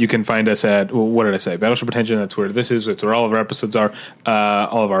 You can find us at, what did I say? Battleship Pretension, that's where this is. That's where all of our episodes are.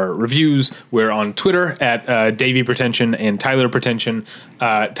 All of our reviews. We're on Twitter at Davey Pretension and Tyler Pretension.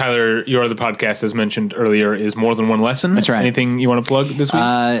 Tyler, your other podcast, as mentioned earlier, is More Than One Lesson. That's right. Anything you want to plug this week?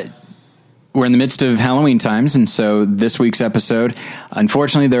 We're in the midst of Halloween times, and so this week's episode,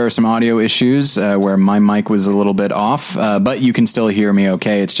 unfortunately, there are some audio issues where my mic was a little bit off, but you can still hear me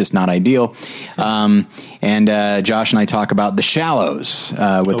okay. It's just not ideal. And Josh and I talk about The Shallows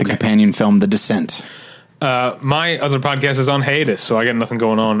with the companion film The Descent. My other podcast is on hiatus, so I got nothing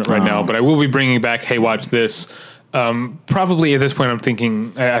going on right now. But I will be bringing back Hey Watch This. Probably at this point, I'm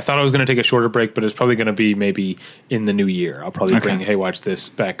thinking. I thought I was going to take a shorter break, but it's probably going to be maybe in the new year. I'll probably bring Hey Watch This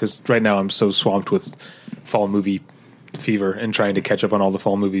back because right now I'm so swamped with fall movie fever and trying to catch up on all the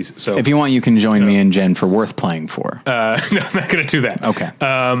fall movies. So If you want, you can join me and Jen for Worth Playing For. no, I'm not going to do that. Okay.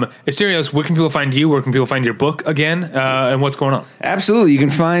 Asterios, where can people find you? Where can people find your book again? And what's going on? Absolutely. You can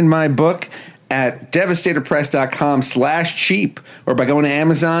find my book at devastatorpress.com/cheap or by going to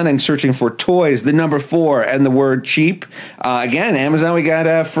Amazon and searching for toys, the number 4 and the word cheap. Again, Amazon, we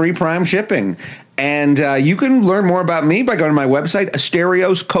got free Prime shipping. And you can learn more about me by going to my website,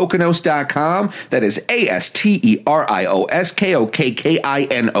 asterioscoconos.com. That is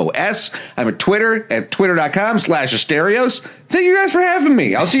ASTERIOSKOKKINOS. I'm at Twitter at twitter.com/Asterios. Thank you guys for having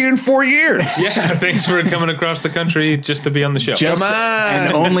me. I'll see you in 4 years. Yeah, thanks for coming across the country just to be on the show. Just Come on.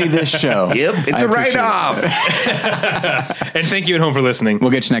 and only this show. Yep, it's I a appreciate write-off. And thank you at home for listening. We'll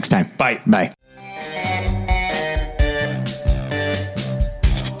get you next time. Bye. Bye.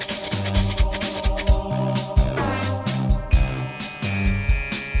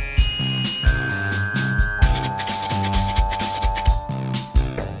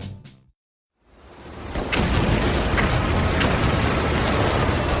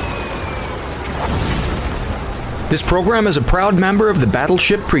 This program is a proud member of the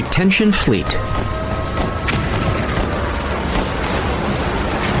Battleship Pretension Fleet.